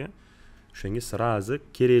yozishga. O'shanga sirazi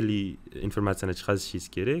kerakli informatsiyani chiqarishingiz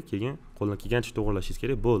kerak, keyin qo'ldan kelgancha to'g'rilashingiz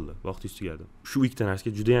kerak, bo'ldi, vaqtingiz tugadi. Shu ikkita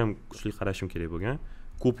narsaga juda ham kuchli qarashim kerak bo'lgan.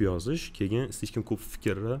 Ko'p yozish, keyin hech kim ko'p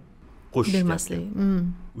fikrni qo'shish bermaslik.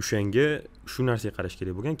 O'shanga shu narsaga qarash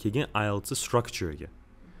kerak bo'lgan, keyin IELTS structure'ga.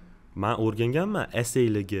 Men o'rganganman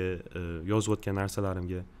essaylarga, yozayotgan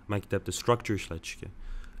narsalarimga maktabda structure ishlatishga.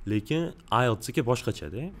 Lekin IELTSga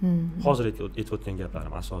boshqacha-da. Hozir aytayotgan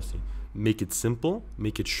gaplarim asosiy. Make it simple,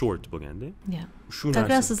 make it short bo'lganda. Shu narsa.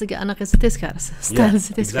 Takror sizga anaqasi teskarisi,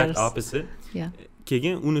 stylisi teskarisi. Exact opposite.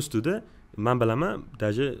 Keyin uni ustida men bilaman,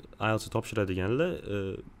 даже IELTS topshiradiganlar,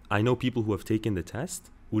 I know people who have taken the test.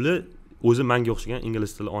 Ular o'zi menga o'xshagan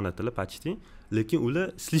ingliz tili ona tili почти, lekin ular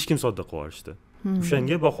slishkim sodda qilib olishdi.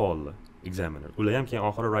 O'shanga baho oldi examiner. Ular ham keyin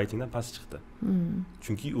oxiri writingdan past chiqdi.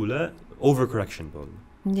 Chunki ular overcorrection bo'ldi.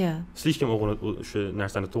 Slishkim o'sha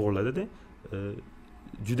narsani to'g'riladi-da,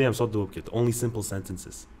 juda ham sodda bo'lib ketdi. Only simple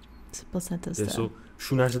sentences. Simple sentences. So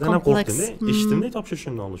shu narsadan ham qo'rqdim-da, eshitdim-da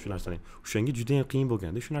topshirishimdan oldin shu narsani. O'shanga juda ham qiyin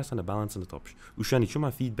bo'lganda shu narsani balansini topish. O'shaning uchun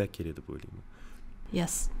men feedback kerak deb o'ylayman.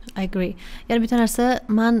 Yes, I agree. Yana bitta narsa,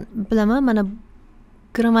 men bilaman, mana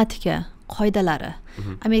grammatika qoidalari.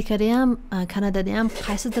 Amerikada ham, Kanadada ham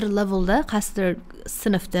qaysidir levelda, qaysidir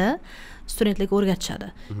sinfda studentlarga o'rgatishadi.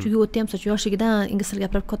 Chunki u yerda ham yoshligidan ingliz tilini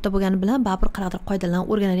gapirib katta bo'lgani bilan baribir qanaqadir qoidalarni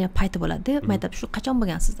o'rganadigan payti bo'ladi-da. Maktab shu qachon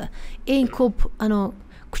bo'lgan sizda? Eng ko'p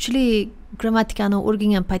kuchli grammatikani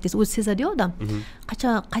o'rgangan paytingiz o'zi sezadi-yu odam.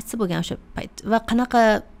 Qaysi bo'lgan o'sha payt? Va qanaqa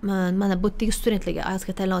mana bu yerdagi studentlarga,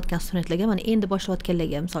 IELTSga tayyorlanayotgan studentlarga, mana endi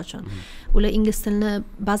boshlayotganlarga, misol uchun, ular ingliz tilini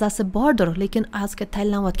bazasi bordir, lekin IELTSga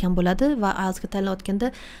tayyorlanayotgan bo'ladi va IELTSga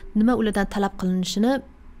tayyorlanayotganda nima ulardan talab qilinishini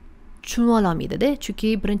tushuna olmaydi-da.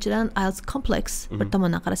 Chunki birinchidan IELTS complex bir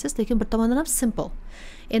tomondan qarasangiz, lekin bir tomondan ham simple.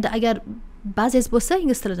 Endi agar bazangiz bo'lsa,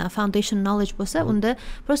 ingliz tilidan foundation knowledge bo'lsa, unda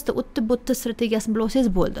prosta o'tda strategiyasini bilib olsangiz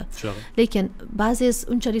bo'ldi. Lekin bazangiz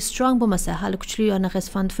unchalik strong bo'lmasa, hali kuchli anaqasi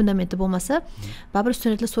fundamenti bo'lmasa, baribir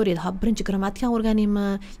studentlar so'raydi, "Ha, birinchi grammatikani o'rganaymi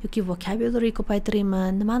yoki vocabulary ko'paytiraymi,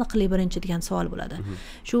 nimani qilay birinchi?" degan savol bo'ladi.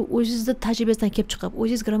 Shu o'zingizning tajribangizdan kelib chiqib,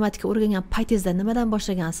 o'zingiz grammatika o'rgangan paytingizda nimadan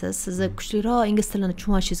boshlagansiz? Sizni kuchliroq ingliz tilini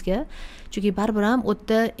tushunishingizga, chunki baribir ham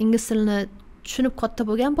o'tda ingliz tilini tushunib katta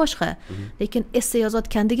bo'lgan boshqa, lekin essay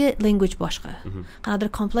yozayotgandagi language boshqa. Qanaqadir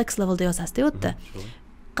complex levelda yozasiz-da o'tda.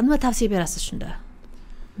 Nima tavsiya berasiz shunda?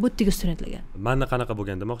 Bu yerdagi studentlarga. Menda qanaqa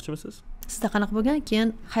bo'lgan demoqchimisiz? Sizda qanaqa bo'lgan,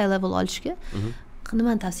 keyin high level olishga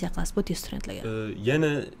nimani tavsiya qilasiz bu yerdagi studentlarga?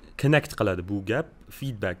 Yana connect qiladi bu gap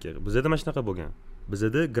feedbackga. Bizda mana shunaqa bo'lgan.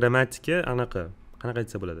 Bizda grammatika qanaqa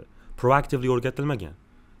aytsa bo'ladi? Proactively o'rgatilmagan.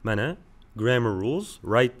 Mana grammar rules,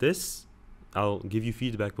 write this, I'll give you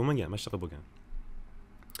feedback bo'lmagan, mana shunaqa bo'lgan.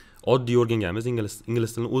 Oddiy o'rganganmiz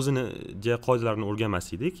ingliz tilini o'zini qoidalarini o'rganmas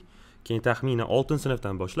edik. Keyin taxminan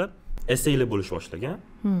 6-sinfdan boshlab essaylar bo'lish boshlagan.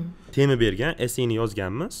 Tema bergan, essayni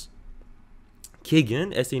yozganmiz.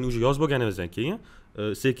 Keyin essayni уже yozib bo'lganimizdan keyin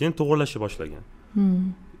sekin to'g'rilashni boshlagan.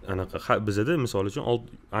 Anaqa bizda misol uchun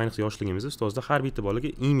ayniqsa yoshligimizda ustozda har bitta bolaga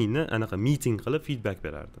emailni anaqa meeting qilib feedback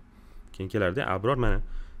berardi. Keyin kelardi, "Abror, mana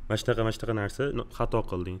mana shunaqa narsa xato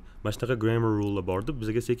qilding, mana shunaqa grammar rule'lar bor deb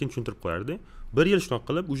bizga sekin tushuntirib qo'yardi. Bir yil shunaqa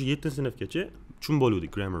qilib, o'sha 7-sinfgacha tushunib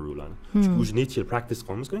oldik grammar rule'larni. Chunki o'sha necha yil practice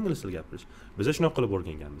qilamiz-ku ingliz tilida gapirish. Biz shunaqa qilib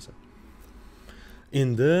o'rganganmiz.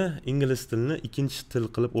 Endi ingliz tilini ikkinchi til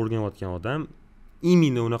qilib o'rganayotgan odam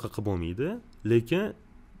imini unaqa qilib bo'lmaydi, lekin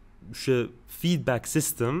o'sha feedback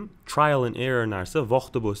system, trial and error narsa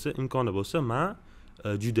vaqti bo'lsa, imkoni bo'lsa, men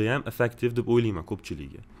juda ham effective deb o'ylayman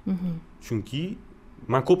ko'pchiligiga. Chunki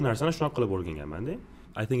men ko'p narsani shunaqa qilib o'rganganman-da.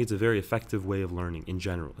 I think it's a very effective way of learning in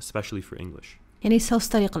general, especially for English. Ya'ni self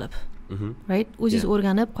study qilib. Right? O'zingiz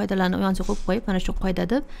o'rganib, qoidalarni u yoqqa qo'yib qo'yib, mana shu qoida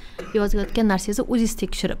deb yozayotgan narsangizni o'zingiz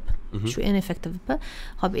tekshirib. Shu eng effective.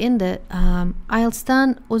 Xo'p, endi IELTS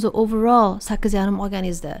dan o'zi overall 8.5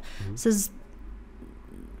 olganingizda siz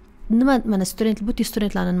nima mana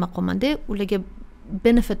studentlarni nima qilmanda, ularga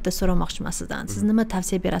benefitni so'ramoqchiman sizdan. Siz nima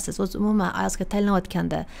tavsiya berasiz? O'zi umuman IELTSga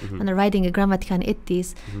tayyorlanayotganda, mana writing, grammatikani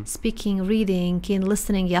aytdingiz, speaking, reading, keyin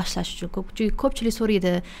listening yaxshilash uchun chunki ko'pchilik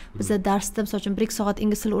so'raydi. Bizda darsda misol uchun 1 soat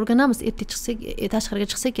ingliz tili o'rganamiz, ertaga chiqsak, tashqariga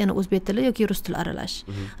chiqsak yana o'zbek tili yoki rus tili aralash.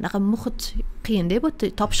 Anaqa muhit qiyin-da, bu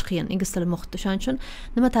topish qiyin ingliz tili muhiti. Shuning uchun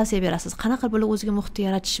nima tavsiya berasiz? Qanaqa qilib o'ziga muhitni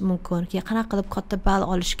yaratish mumkin? Keyin qanaqa qilib katta ball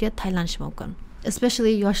olishga taylanish mumkin?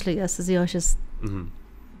 Especially yoshliga, siz yoshingiz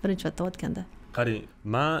birinchi marta o'tganda. Qarang,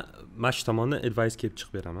 men shu tomondan advice kelib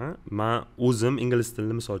chiqib beraman. Men o'zim ingliz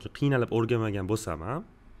tilini misol uchun qiynalib o'rganmagan bo'lsam ham,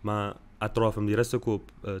 men atrofimda rosa ko'p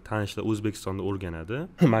tanishlar O'zbekistonda o'rganadi.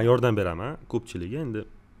 Men yordam beraman ko'pchiligiga endi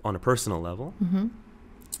on a personal level.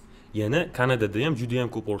 Yana Kanadada ham juda ham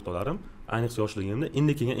ko'p o'rtoqlarim, ayniqsa yoshligimda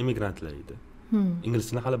endi kelgan immigrantlar edi. Ingliz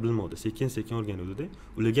tilini hali bilmaydi, sekin-sekin o'rganuvdi-da.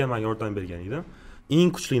 Ularga men yordam bergan edim. Eng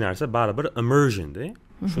kuchli narsa baribir immersion-da.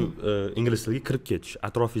 Shu ingliz tiliga kirib ketish.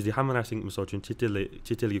 Atrofingizda hamma narsangiz, misol uchun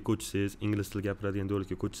chet elga ko'chsangiz, ingliz tili gapiradigan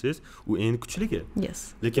davlatga ko'chsangiz, u eng kuchligi. Yes.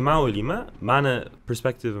 Lekin men o'ylayman, meni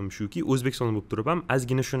perspektivim shuki, O'zbekistonda bo'lib turib ham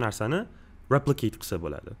ozgina shu narsani replicate qilsa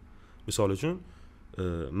bo'ladi. Misol uchun,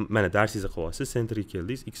 mana darsingizni qilyapsiz, sentrga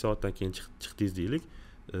keldingiz, 2 soatdan keyin chiqdingiz deylik.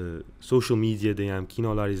 Social mediada ham,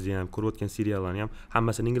 kinolaringizda ham, ko'rayotgan seriallarni ham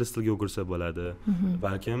hammasini ingliz tiliga o'girsa bo'ladi.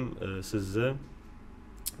 Balkim sizni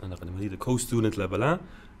anaqa nima deydi, co-studentlar bilan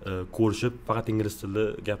ko'rishib, faqat ingliz tilida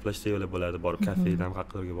gaplashsangiz bo'ladi, borib kafedan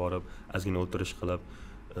haqlarga borib, ozgina o'tirish qilib,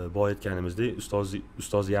 boya aytganimizdek,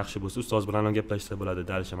 ustoz yaxshi bo'lsa, ustoz bilan ham gaplashsa bo'ladi,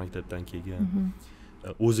 darsha maktabdan keyin.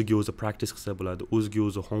 O'ziga o'zi practice qilsa bo'ladi, o'ziga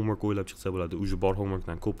o'zi homework o'ylab chiqsa bo'ladi, o'zi bor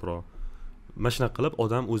homeworkdan ko'proq. Mana shunday qilib,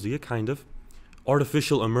 odam o'ziga kind of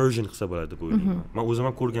artificial immersion qilsa bo'ladi deb o'ylayman. Men o'zim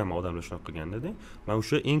ham ko'rganman odamlar shunaqa qilganda-da. Men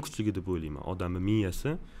o'sha eng kuchligi deb o'ylayman. Odamning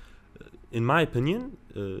miyasi, in my opinion,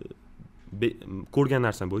 ko'rgan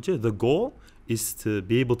narsam bo'yicha, the goal is to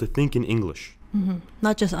be able to think in English.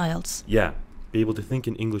 Not just IELTS. Yeah, be able to think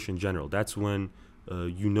in English in general. That's when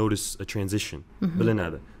you notice a transition.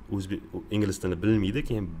 Bilinadi. Ingliz tilini bilmaydi,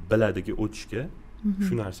 keyin biladiki o'tishga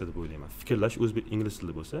shu narsa deb o'ylayman. Fikrlash o'zbek ingliz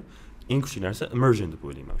tilida bo'lsa, eng kuchli narsa immersion deb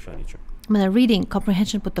o'ylayman o'shaning uchun. Mana reading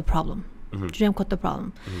comprehension put the problem. Juda ham katta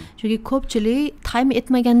problem. Chunki ko'pchilik time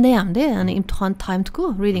etmaganda hamda, ya'ni imtihon timed-ku,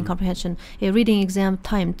 reading comprehension, reading exam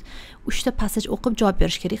timed. 3 ta passage o'qib javob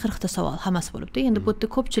berish kerak, 40 ta savol hammasi bo'libdi. Endi bu yerda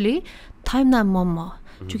ko'pchilik timedan muammo.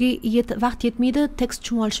 Chunki vaqt yetmaydi, tekst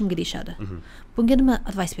tushunib olishimga deyshadi. Bunga nima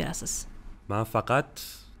advice berasiz? Men faqat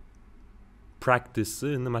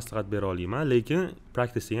practice-ni maslahat bera olaman, lekin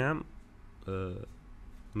practice ham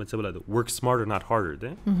nima desa bo'ladi, work smarter not harder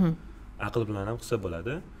da. Aql bilan ham qilsa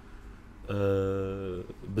bo'ladi.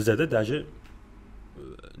 Bizda даже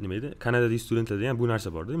nima edi, Kanadadagi studentlarda ham bu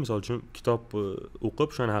narsa bor-da. Misol uchun kitob o'qib,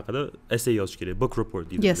 shuni haqida essay yozish kerak, book report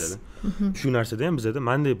deydi bizda. Shu narsada ham bizda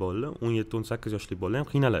manday bolalar, 17-18 yoshli bolalar ham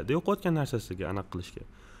qiynaladi o'qiyotgan narsasiga aniq qilishga.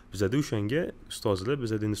 Bizda o'shanga ustozlar,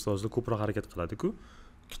 bizda ustozlar ko'proq harakat qiladi-ku.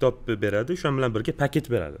 Kitob beradi, shu bilan birga paket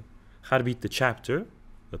beradi. Har bitta chapter,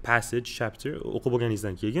 passage, chapter o'qib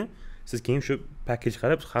bo'lganingizdan keyin siz keyin shu package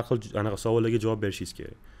qarab, har xil anaqa savollarga javob berishingiz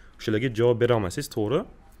kerak. Shularga javob bera olmasangiz, to'g'ri,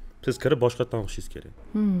 siz kirib boshqatdan o'qishingiz kerak.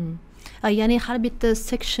 Ya'ni har bitta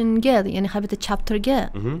sectionga, ya'ni har bitta chapterga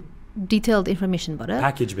detailed information bor.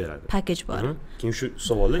 Package beradi. Package bor. Keyin shu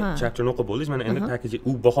savolni chapterni o'qib bo'ldingiz, mana endi package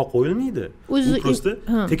u baho qo'yilmaydi. U prosta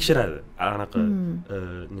tekshiradi. Anaqa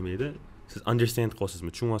nima edi? Siz understand qilasizmi,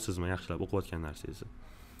 tushunyapsizmi, yaxshilab o'qiyotgan narsangizni.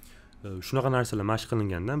 Shunaqa narsalar mashq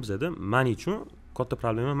qilingandan bizda men uchun katta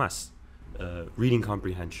problema emas. Reading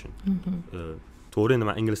comprehension. To'g'ri,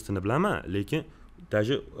 men ingliz tilini bilaman, lekin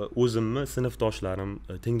даже o'zimni sinfdoshlarim,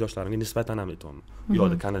 tengdoshlarimga nisbatan ham aytaman. Bu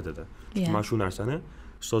yoqda Kanadada. Chunki men shu narsani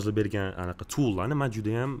ustozlar bergan anaqa toollarni men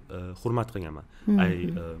juda ham hurmat qilganman. I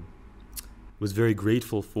was very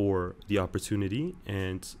grateful for the opportunity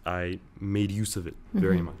and I made use of it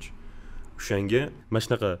very much. o'shanga mana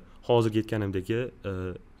shunaqa hozir aytganimdagi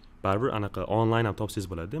baribir anaqa onlayn ham topsangiz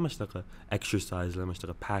bo'ladi mana shunaqa exerciselar mana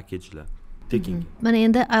shunaqa packagelar taking. Mana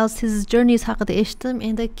endi IELTS journeys haqida eshitdim.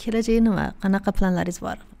 Endi kelajagi nima? Qanaqa planlaringiz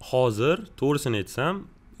bor? Hozir to'g'risini aytsam,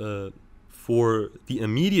 for the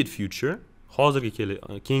immediate future, hozirgi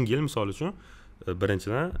keyingi yil misol uchun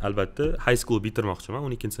birinchidan albatta high school bitirmoqchiman,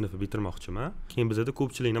 12-sinfni bitirmoqchiman. Keyin bizda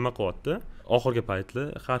ko'pchilik nima qilyapti? Oxirgi paytlar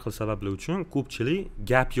har xil sabablar uchun ko'pchilik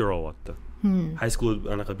gap year olyapti. High school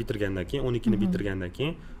anaqa bitirgandan keyin, 12ni bitirgandan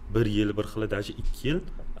keyin 1 yil, bir xil dashi 2 yil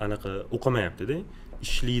anaqa o'qimayapti-da.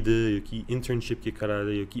 Ishlaydi yoki internshipga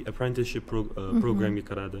kiradi yoki apprenticeship programga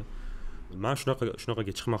kiradi. Men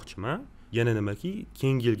shunaqaga chiqmoqchiman. Yana nimaki,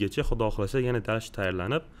 keyingi yilgacha xudo xolasa yana dars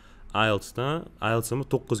tayyorlanib IELTS'ni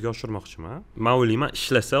 9 ga oshirmoqchiman. Men o'ylayman,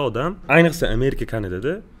 ishlasa odam, ayniqsa Amerika,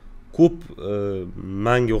 Kanadada ko'p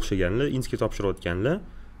menga o'xshaganlar, inskiga topshirayotganlar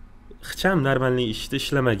hech ham normalniy ishda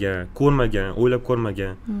ishlamagan, ko'rmagan, o'ylab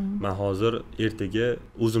ko'rmagan. Men hozir ertaga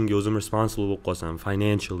o'zimga o'zim responsible bo'lib qolsam,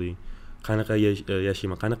 financially qanaqa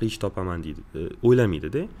yashayman, qanaqa ish topaman deydi,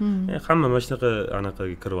 o'ylamaydi-da. Hamma mana shunaqa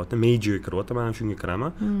anaqaga kiryapti, major kiryapti, men ham shunga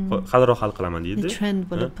kiraman, haliroq hal qilaman deydi. Trend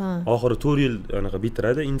bo'lib, oxiri 4 yil anaqa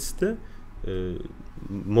bitiradi institutda,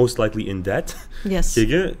 most likely in debt. Yes.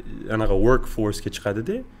 Keyin anaqa workforce ga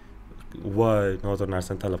chiqadi-da, voy, noto'g'ri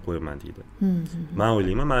narsani talab qo'yaman deydi. Men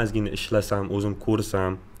o'ylayman, men ozgina ishlasam, o'zim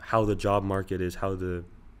ko'rsam, how the job market is, how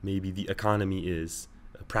maybe the economy is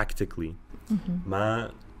practically.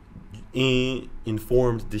 Men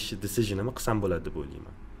informed decision nima qilsam bo'ladi deb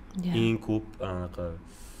o'ylayman. Eng ko'p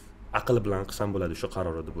aql bilan qilsam bo'ladi shu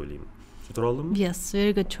qarorni deb o'ylayman. Tushuntir oldimmi? Yes,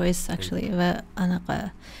 very good choice actually. Va anaqa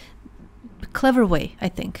clever way, I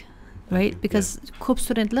think. Right? Because ko'p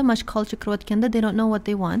studentlar mana shu college kirayotganda they don't know what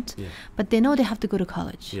they want, but they know they have to go to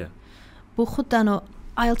college. Bu xuddi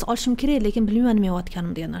IELTS olishim kerak, lekin bilmayman nima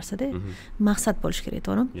yeyotganim degan narsa-da. Maqsad bo'lish kerak,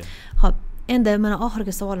 to'g'rimi? Xo'p, endi mana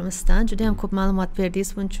oxirgi savolim sizdan juda ham ko'p ma'lumot berdingiz,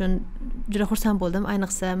 buning uchun juda xursand bo'ldim.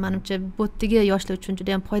 Ayniqsa menimcha bu yerga yoshlar uchun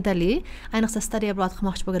juda ham foydali, ayniqsa study abroad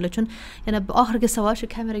qilmoqchi bo'lganlar uchun. Yana oxirgi savol shu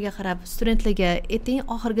kameraga qarab studentlarga ayting,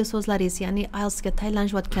 oxirgi so'zlaringiz, ya'ni IELTS ga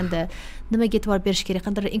tayyorlanishayotganda nimaga e'tibor berish kerak,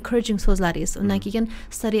 qanday encouraging so'zlaringiz. Undan keyin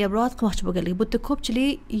study abroad qilmoqchi bo'lganlar. Bu yerda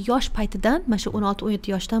ko'pchilik yosh paytidan, mana shu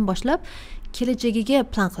 16-17 yoshdan boshlab kelajagiga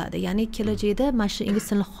plan qiladi. Ya'ni kelajakda mana shu ingliz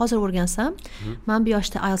tilini hozir o'rgansam, men bu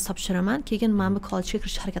yoshda IELTS topshiraman, keyin men bu kollejga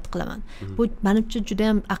kirishga harakat qilaman. Bu menimcha juda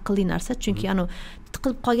ham aqlli narsa, chunki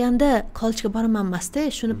tiqilib qolganda kollejga boraman emasda,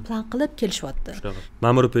 shuni plan qilib kelishyapti.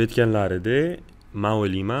 Mamura aytganlarida men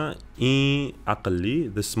o'ylayman, eng aqlli,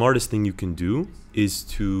 the smartest thing you can do is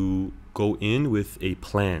to go in with a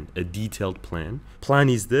plan, a detailed plan.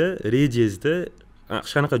 Planingizda, rejangizda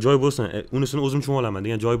qanaqa joy bo'lsin, unisini o'zim tushunib olaman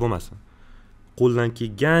degan joy bo'lmasin. Qo'ldan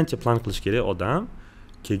kelgancha plan qilish kerak odam.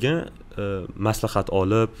 Keyin maslahat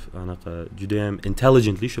olib, anaqa juda ham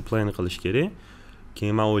intelligently shu plan qilish kerak.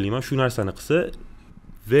 Keyin men o'ylayman, shu narsani qilsa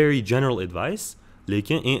very general advice,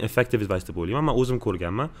 lekin eng effective advice deb o'ylayman. Men o'zim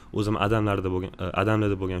ko'rganman, o'zim odamlarda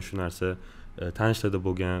bo'lgan shu narsa, tanishlarda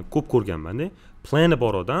bo'lgan, ko'p ko'rganman-da. Plani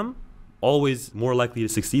bor odam always more likely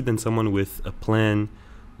to succeed than someone with a plan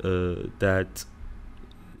that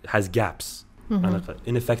has gaps. Anaqa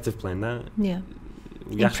ineffective plandan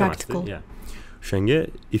impractical. Shanga,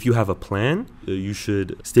 if you have a plan, you should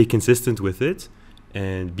stay consistent with it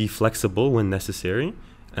and be flexible when necessary.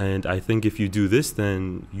 And I think if you do this,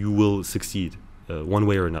 then you will succeed one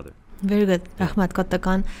way or another. Very good. Rahmat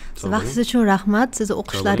kattakon. Vaqtingiz uchun rahmat. Siz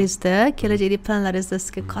o'qishlaringizda, kelajakdagi planlaringizda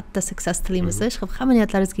sizga katta success tilaymiz. Hamma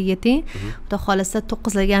niyatlaringizga yeting. Xudo xolasa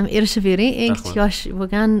 9larga ham erishib bering. Eng kichik yosh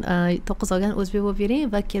bo'lgan 9 olgan o'zbek bo'lib bering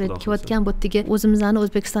va kelayotgan bu yerga o'zimizni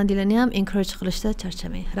O'zbekiston tilini ham encourage qilishda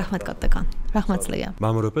charchamang. Rahmat kattakon. Rahmat sizlarga.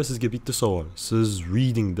 Mamura opa, sizga bitta savol. Siz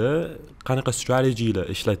readingda qanaqa strategiyalar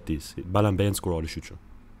ishlatdingiz baland band score olish uchun?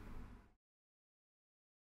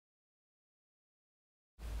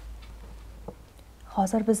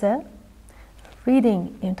 Hozir biz reading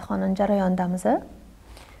imtihonining jarayonidamiz.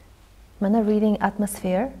 Mana reading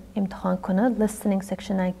atmosphere imtihon kuni listening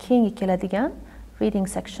sectiondan keyin keladigan reading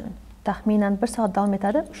section. Taxminan 1 soat davom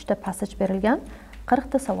etadi. 3 ta passage berilgan, 40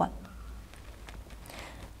 ta savol.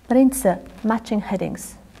 Birinchisi matching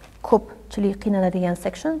headings. Ko'pchilik qiynaladigan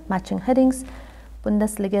section matching headings. Bunda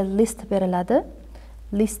sizlarga list beriladi.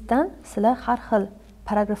 Listdan sizlar har xil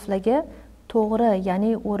paragraflarga to'g'ri,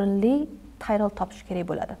 ya'ni o'rinli title topish kerak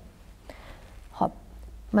bo'ladi. Xo'p,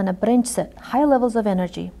 mana birinchisi high levels of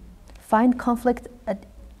energy. Find conflict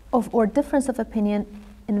or difference of opinion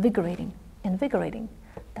invigorating. Invigorating.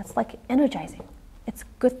 That's like energizing. It's a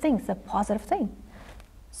good thing. It's a positive thing.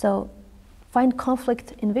 So find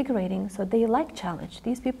conflict invigorating, so they like challenge.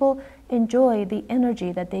 These people enjoy the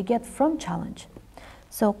energy that they get from challenge.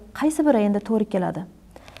 So qaysi biri endi to'g'ri keladi?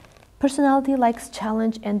 Personality likes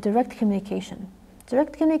challenge and direct communication.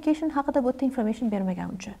 Direct communication haqida bu information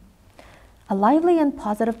bermagan uncha. A lively and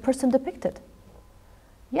positive person depicted.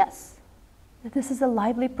 Yes, this is a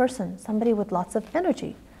lively person, somebody with lots of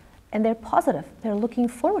energy, and they're positive. They're looking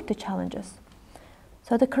forward to challenges.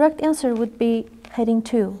 So the correct answer would be heading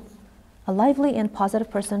 2, a lively and positive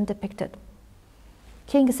person depicted.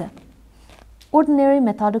 Keyingisi, ordinary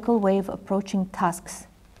methodical way of approaching tasks.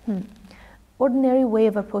 Ordinary way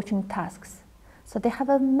of approaching tasks. So they have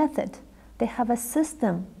a method, they have a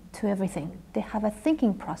system to everything. They have a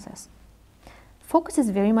thinking process. Focus is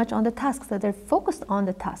very much on the task, so they're focused on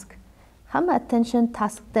the task. Hamma attention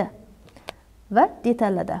taskda va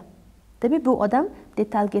detallada. Demak, bu odam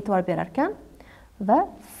detalga e'tibor berar ekan va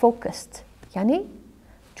focused, ya'ni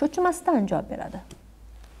cho'chimasdan javob beradi.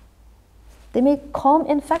 Demak, calm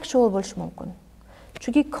and factual bo'lishi mumkin.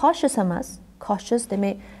 Chunki cautious emas, cautious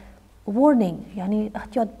demak warning, ya'ni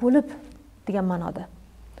ehtiyot bo'lib degan ma'noda.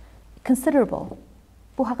 Considerable,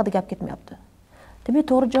 bu haqida gap ketmayapti. Demak,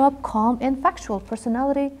 to'g'ri javob calm and factual,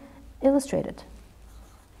 personality illustrated.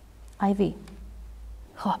 IV.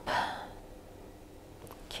 Hop.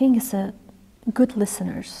 Keyingisi, good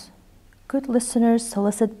listeners. Good listeners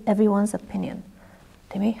solicit everyone's opinion.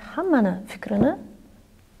 Demak, hammani fikrini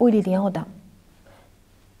o'ylaydigan odam.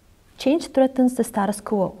 Change threatens the status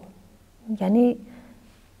quo. Ya'ni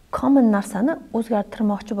common narsani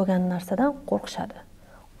o'zgartirmoqchi bo'lgan narsadan qo'rqishadi.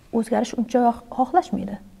 O'zgarish uncha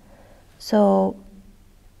xohlashmaydi. So,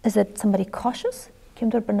 is it somebody cautious?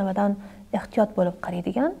 Kimdir bir nimadan ehtiyot bo'lib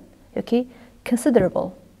qaraydigan yoki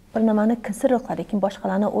considerable, bir nimani consider qiladi, lekin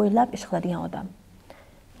boshqalarni o'ylab ish qiladigan odam.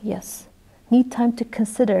 Yes. Need time to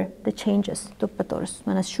consider the changes. To'ppa-to'g'ri.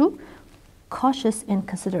 Mana shu cautious and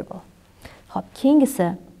considerable. Xo'p,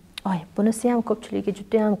 keyingisi, bunisi ham ko'pchiligiga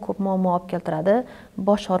juda ham ko'p muammo olib keltiradi,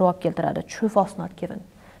 bosh og'riq olib keltiradi. True, false, not given.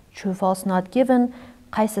 True, false, not given.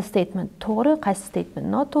 Qaysi statement to'g'ri, qaysi statement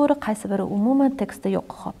noto'g'ri, qaysi biri umuman tekstda yo'q.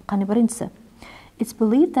 Xo'p, qani birinchisi. It's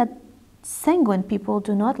believed that sanguine people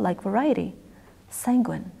do not like variety.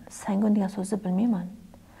 Sanguine. Sanguine degan so'zni bilmayman.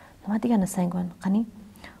 Nima degani sanguine? Qani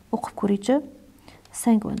o'qib ko'ringchi.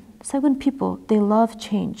 Sanguine. Sanguine people, they love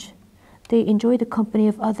change. They enjoy the company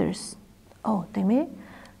of others. Oh, demak,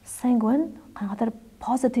 sanguine qanaqadir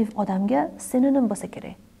positive odamga synonym bo'lsa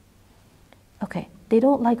kerak. Okay, they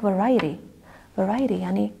don't like variety. Variety,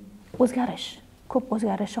 ya'ni o'zgarish. Ko'p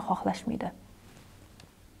o'zgarishni xohlashmaydi.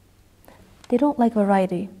 They don't like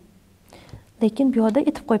variety. Lekin bu yerda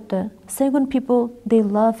aytib qo'yibdi. Sanguine people, they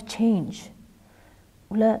love change.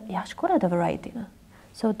 Ular yaxshi ko'radi varietyni.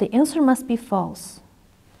 So the answer must be false.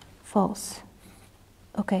 False.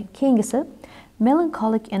 Okay, keyingisi,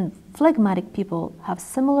 melancholic and phlegmatic people have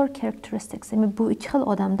similar characteristics. Ya'ni bu ikki xil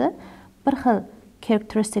odamda bir xil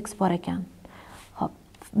characteristics bor ekan. Hop,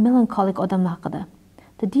 melancholic odamlar haqida.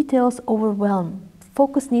 The details overwhelm.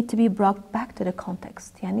 Focus need to be brought back to the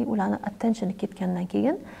context. Ya'ni ularni attentioni ketgandan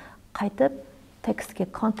keyin qaytib tekstga,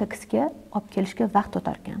 kontekstga olib kelishga vaqt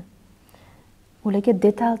o'tar ekan. Ularga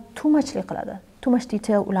detal too muchlik qiladi. Too much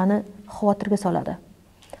detail ularni xavotirga soladi.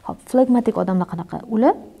 Hop, phlegmatic odamlar qanaqa?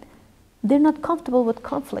 Ular they're not comfortable with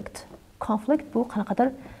conflict. Conflict bu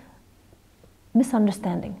qanaqadir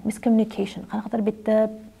misunderstanding, miscommunication, qanaqadir bitta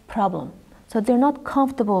problem. So they're not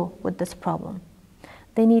comfortable with this problem.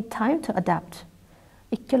 They need time to adapt.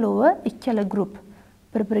 Ikkala grup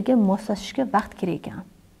bir-biriga moslashishga vaqt kerak ekan.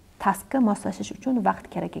 Taskga moslashish uchun vaqt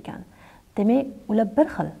kerak ekan. Demak, ular bir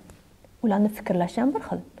xil. Ularni fikrlashi ham bir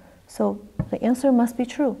xil. So the answer must be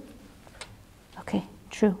true. Okay,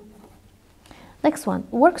 true. Next one.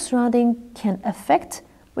 Work surrounding can affect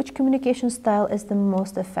which communication style is the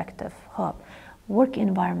most effective. Hop. Work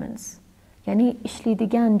environments. Ya'ni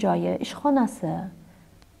ishlaydigan joyi, ishxonasi.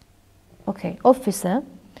 Okay, office.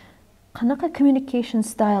 Qanaqa communication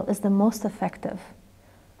style is the most effective?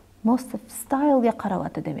 Most of style ga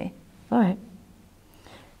qaravati demak. All right.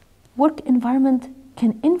 Work environment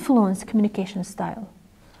can influence communication style.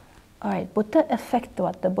 All right, bu yerda effect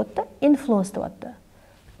deyapti, bu yerda influence deyapti.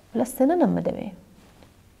 Bular synonymmi demak?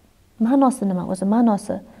 Ma'nosi nima o'zi?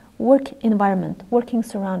 Ma'nosi work environment, working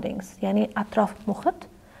surroundings, ya'ni atrof muhit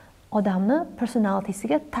odamni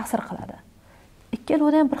personalitysiga ta'sir qiladi.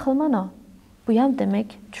 Ikkalovida ham bir xil ma'no. Bu ham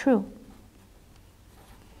demak true.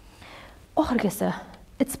 Oxirgisi,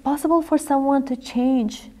 it's possible for someone to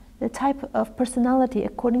change the type of personality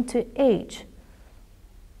according to age.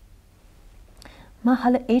 Men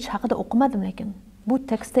hali age haqida o'qimadim, lekin bu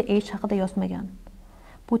tekstda age haqida yozmagan.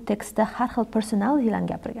 Bu tekstda har xil personalitylarni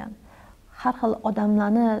gapirgan. har xil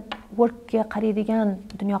odamlarni workga qaraydigan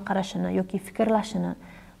dunyoqarashini yoki fikrlashini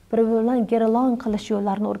bir-biri bilan get along qilish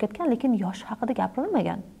yo'llarini o'rgatgan, lekin yosh haqida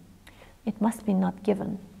gapirilmagan. It must be not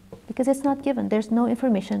given. Because it's not given. There's no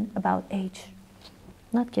information about age.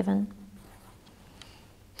 Not given.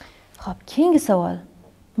 Xo'p, keyingi savol.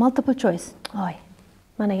 Multiple choice. Oy.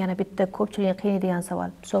 Mana yana bitta ko'pchilik qiynaydigan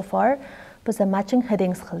savol. So far biz matching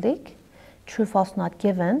headings qildik. True, false, not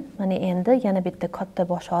given. Mana endi yana bitta katta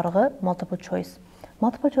bosh og'rig'i multiple choice.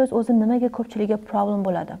 Multiple choice o'zi nimaga ko'pchilikga problem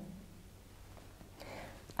bo'ladi?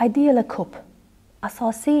 Idealar ko'p.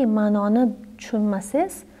 Asosiy ma'noni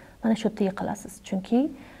tushunmasangiz, mana shu yerda yiqilasiz. Chunki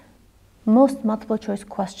most multiple choice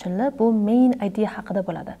questionlar bu main idea haqida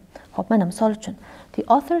bo'ladi. Xo'p, mana misol uchun, the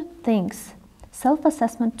author thinks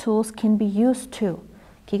self-assessment tools can be used to.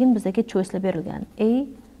 Keyin bizga choicelar berilgan. A,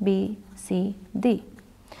 B, C, D.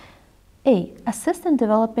 A. Assist in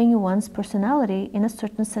developing one's personality in a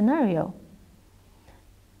certain scenario.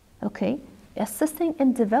 Okay. Assisting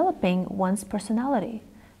in developing one's personality.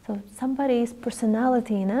 So somebody's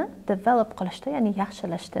personality-ni develop qilishda, ya'ni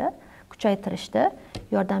yaxshilashda, kuchaytirishda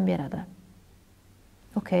yordam beradi.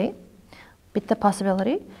 Okay. Bitta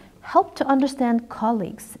possibility. Help to understand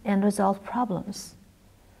colleagues and resolve problems.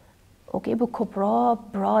 Okay, bu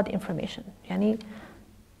ko'proq broad information. Ya'ni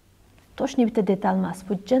to'shni bitta detal emas,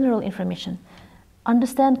 bu general information.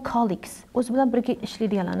 Understand colleagues, o'z bilan birga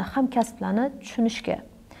ishlaydiganlarni, hamkasblarni tushunishga.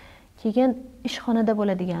 Keyin ishxonada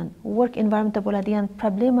bo'ladigan, work environmentda bo'ladigan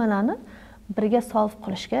problemalarni birga solve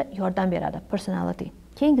qilishga yordam beradi personality.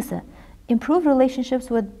 Keyingisi, improve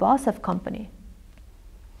relationships with boss of company.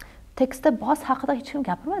 Tekstda boss haqida hech kim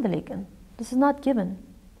gapirmadi lekin. This is not given.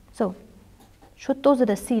 So, shu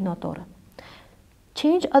o'zida C noto'g'ri.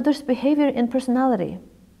 Change others' behavior and personality.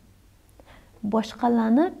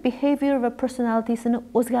 Boshqalarni behavior va personality'sini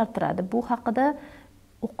o'zgartiradi. Bu haqida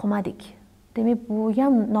o'qimadik. Demak, bu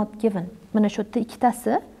ham not given. Mana shu yerda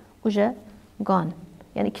ikkitasi уже gone.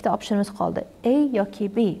 Ya'ni ikkita optionimiz qoldi. A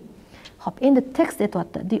yoki B. Xo'p, endi text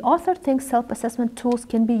aytayapti. The author thinks self-assessment tools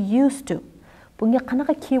can be used to. Bunga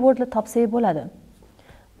qanaqa keywordlar topsak bo'ladi?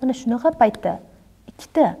 Mana shunaqa paytda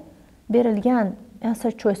ikkita berilgan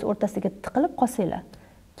answer choice o'rtasiga tiqilib qolsanglar,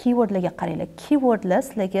 keywordlarga qaranglar. Keywordlar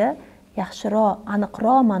sizlarga yaxshiroq,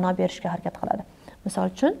 aniqroq ma'no berishga harakat qiladi. Misol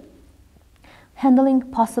uchun, handling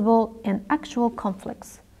possible and actual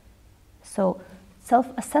conflicts. So,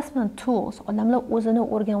 self-assessment tools, odamlar o'zini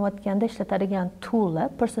o'rganayotganda ishlatadigan toollar,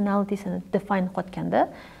 personality'sini define qilganda,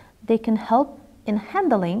 they can help in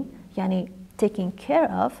handling, ya'ni taking care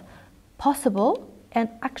of possible and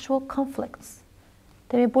actual conflicts.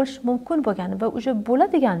 Demak, bo'lish mumkin bo'lgan va o'sha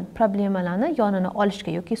bo'ladigan problemalarni yonini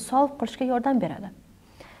olishga yoki solve qilishga yordam beradi.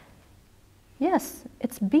 Yes,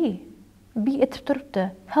 it's B. B aytib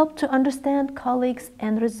turibdi. Help to understand colleagues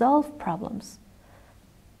and resolve problems.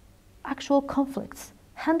 Actual conflicts,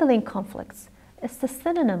 handling conflicts, is the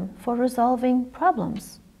synonym for resolving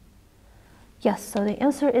problems. Yes, so the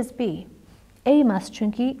answer is B. A emas,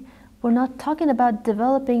 chunki we're not talking about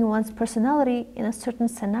developing one's personality in a certain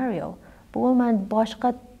scenario. Bu man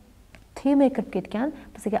boshqa tema kirib ketgan,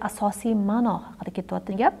 bizga asosiy ma'no haqida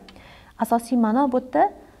ketyapti gap. Asosiy ma'no bu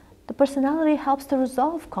yerda the personality helps to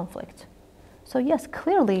resolve conflict. So yes,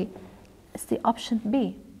 clearly it's the option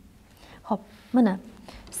B. Xo'p, mana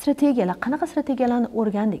strategiyalar, qanaqa strategiyalarni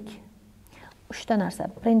o'rgandik? 3 ta narsa.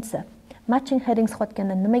 Birinchisi, matching headings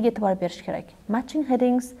qotganda nimaga e'tibor berish kerak? Matching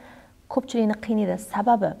headings ko'pchilikni qiynaydi.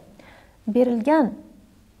 Sababi berilgan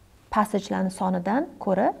passagelarning sonidan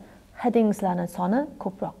ko'ra headingslarning soni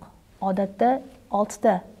ko'proq. Odatda 6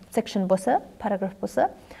 ta section bo'lsa, paragraf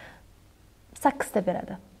bo'lsa, 8 ta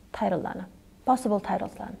beradi titlelarni, possible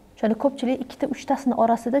titleslarni. Chunki ko'pchilik 2 ta 3 tasini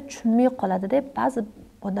orasida tushunmay qoladi deb ba'zi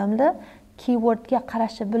odamlar keywordga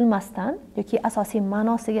qarashni bilmasdan yoki asosiy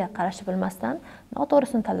ma'nosiga qarashni bilmasdan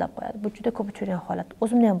noto'g'risini tanlab qo'yadi. Bu juda ko'p uchragan holat.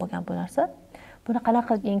 O'zimda ham bo'lgan bu narsa. Buni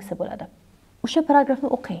qanaqa yengsa bo'ladi? O'sha paragrafni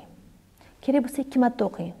o'qing. Kerak bo'lsa 2 marta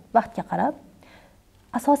o'qing. Vaqtga qarab,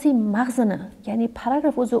 asosiy mag'zini, ya'ni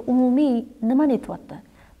paragraf o'zi umumiy nimani aytyapti?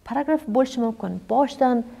 Paragraf bo'lishi mumkin.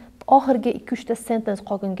 Boshdan oxirgi 2-3 ta sentence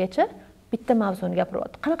qolgungacha bitta mavzuni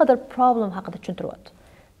gapiryapti. Qanaqadir problem haqida tushuntiryapti.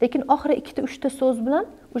 Lekin oxiri 2 ta 3 ta so'z bilan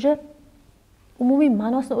o'sha umumiy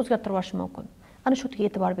ma'nosini o'zgartirib olish mumkin. Ana shu yerga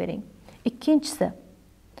e'tibor bering. Ikkinchisi,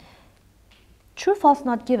 true, false,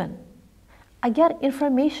 not given. Agar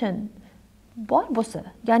information bor bo'lsa,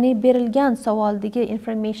 ya'ni berilgan savoldagi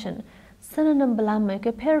information synonym bilanmi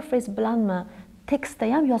yoki paraphrase bilanmi tekstda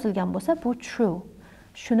ham yozilgan bo'lsa, bu true.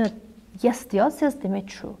 Shuni yes deyapsiz, demak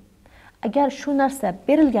true. Agar shu narsa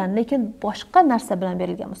berilgan, lekin boshqa narsa bilan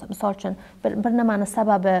berilgan bo'lsa, misol uchun bir nimani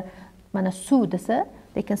sababi mana suv desa,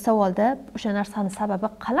 lekin savolda o'sha narsani sababi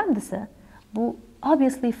qalam desa, bu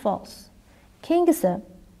obviously false. Keyingisi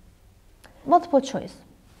multiple choice.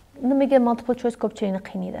 Nimaga multiple choice ko'pchilikni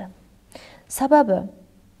qiynaydi? Sababi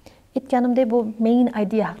aytganimdek, bu main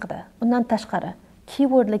idea haqida. Undan tashqari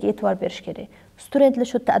keywordlarga e'tibor berish kerak. Studentlar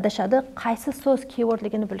shu yerda adashadi, qaysi so'z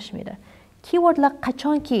keywordligini bilishmaydi. Keywordlar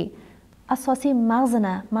qachonki asosiy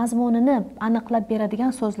mag'zini, mazmunini aniqlab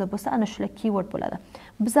beradigan so'zlar bo'lsa, ana shular keyword bo'ladi.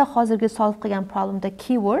 Biza hozirgi solve qilgan problemda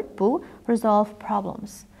keyword bu resolve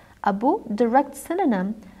problems. Bu direct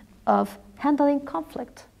synonym of handling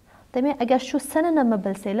conflict. Demak, agar shu synonymni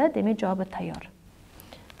bilsanglar, demak javobi tayyor.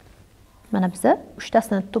 Mana biza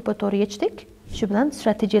 3tasini to'ppa-to'g'ri yechdik. Shu bilan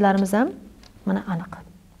strategiyalarimiz ham mana aniq.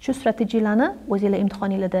 Shu strategiyalarni o'zingizlar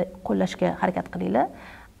imtihoningizda qo'llashga harakat qilinglar,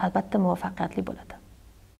 albatta muvaffaqiyatli bo'ladi.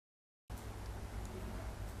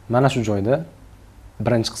 Mana shu joyda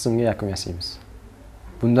birinchi qismga yakun yasaymiz.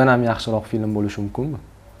 Bundan ham yaxshiroq film bo'lishi mumkinmi?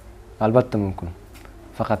 Albatta mumkin.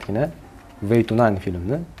 Faqatgina Way to Nine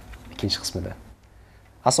filmni ikkinchi qismida.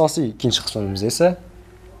 Asosiy ikkinchi qismimiz esa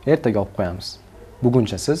ertaga olib qo'yamiz.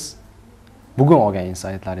 Buguncha siz bugun olgan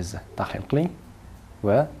insightlaringizni tahlil qiling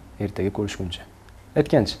va ertaga ko'rishguncha.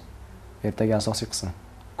 Aytgancha, ertaga asosiy qism.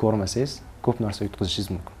 Ko'rmasangiz, ko'p narsa yutqazishingiz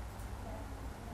mumkin.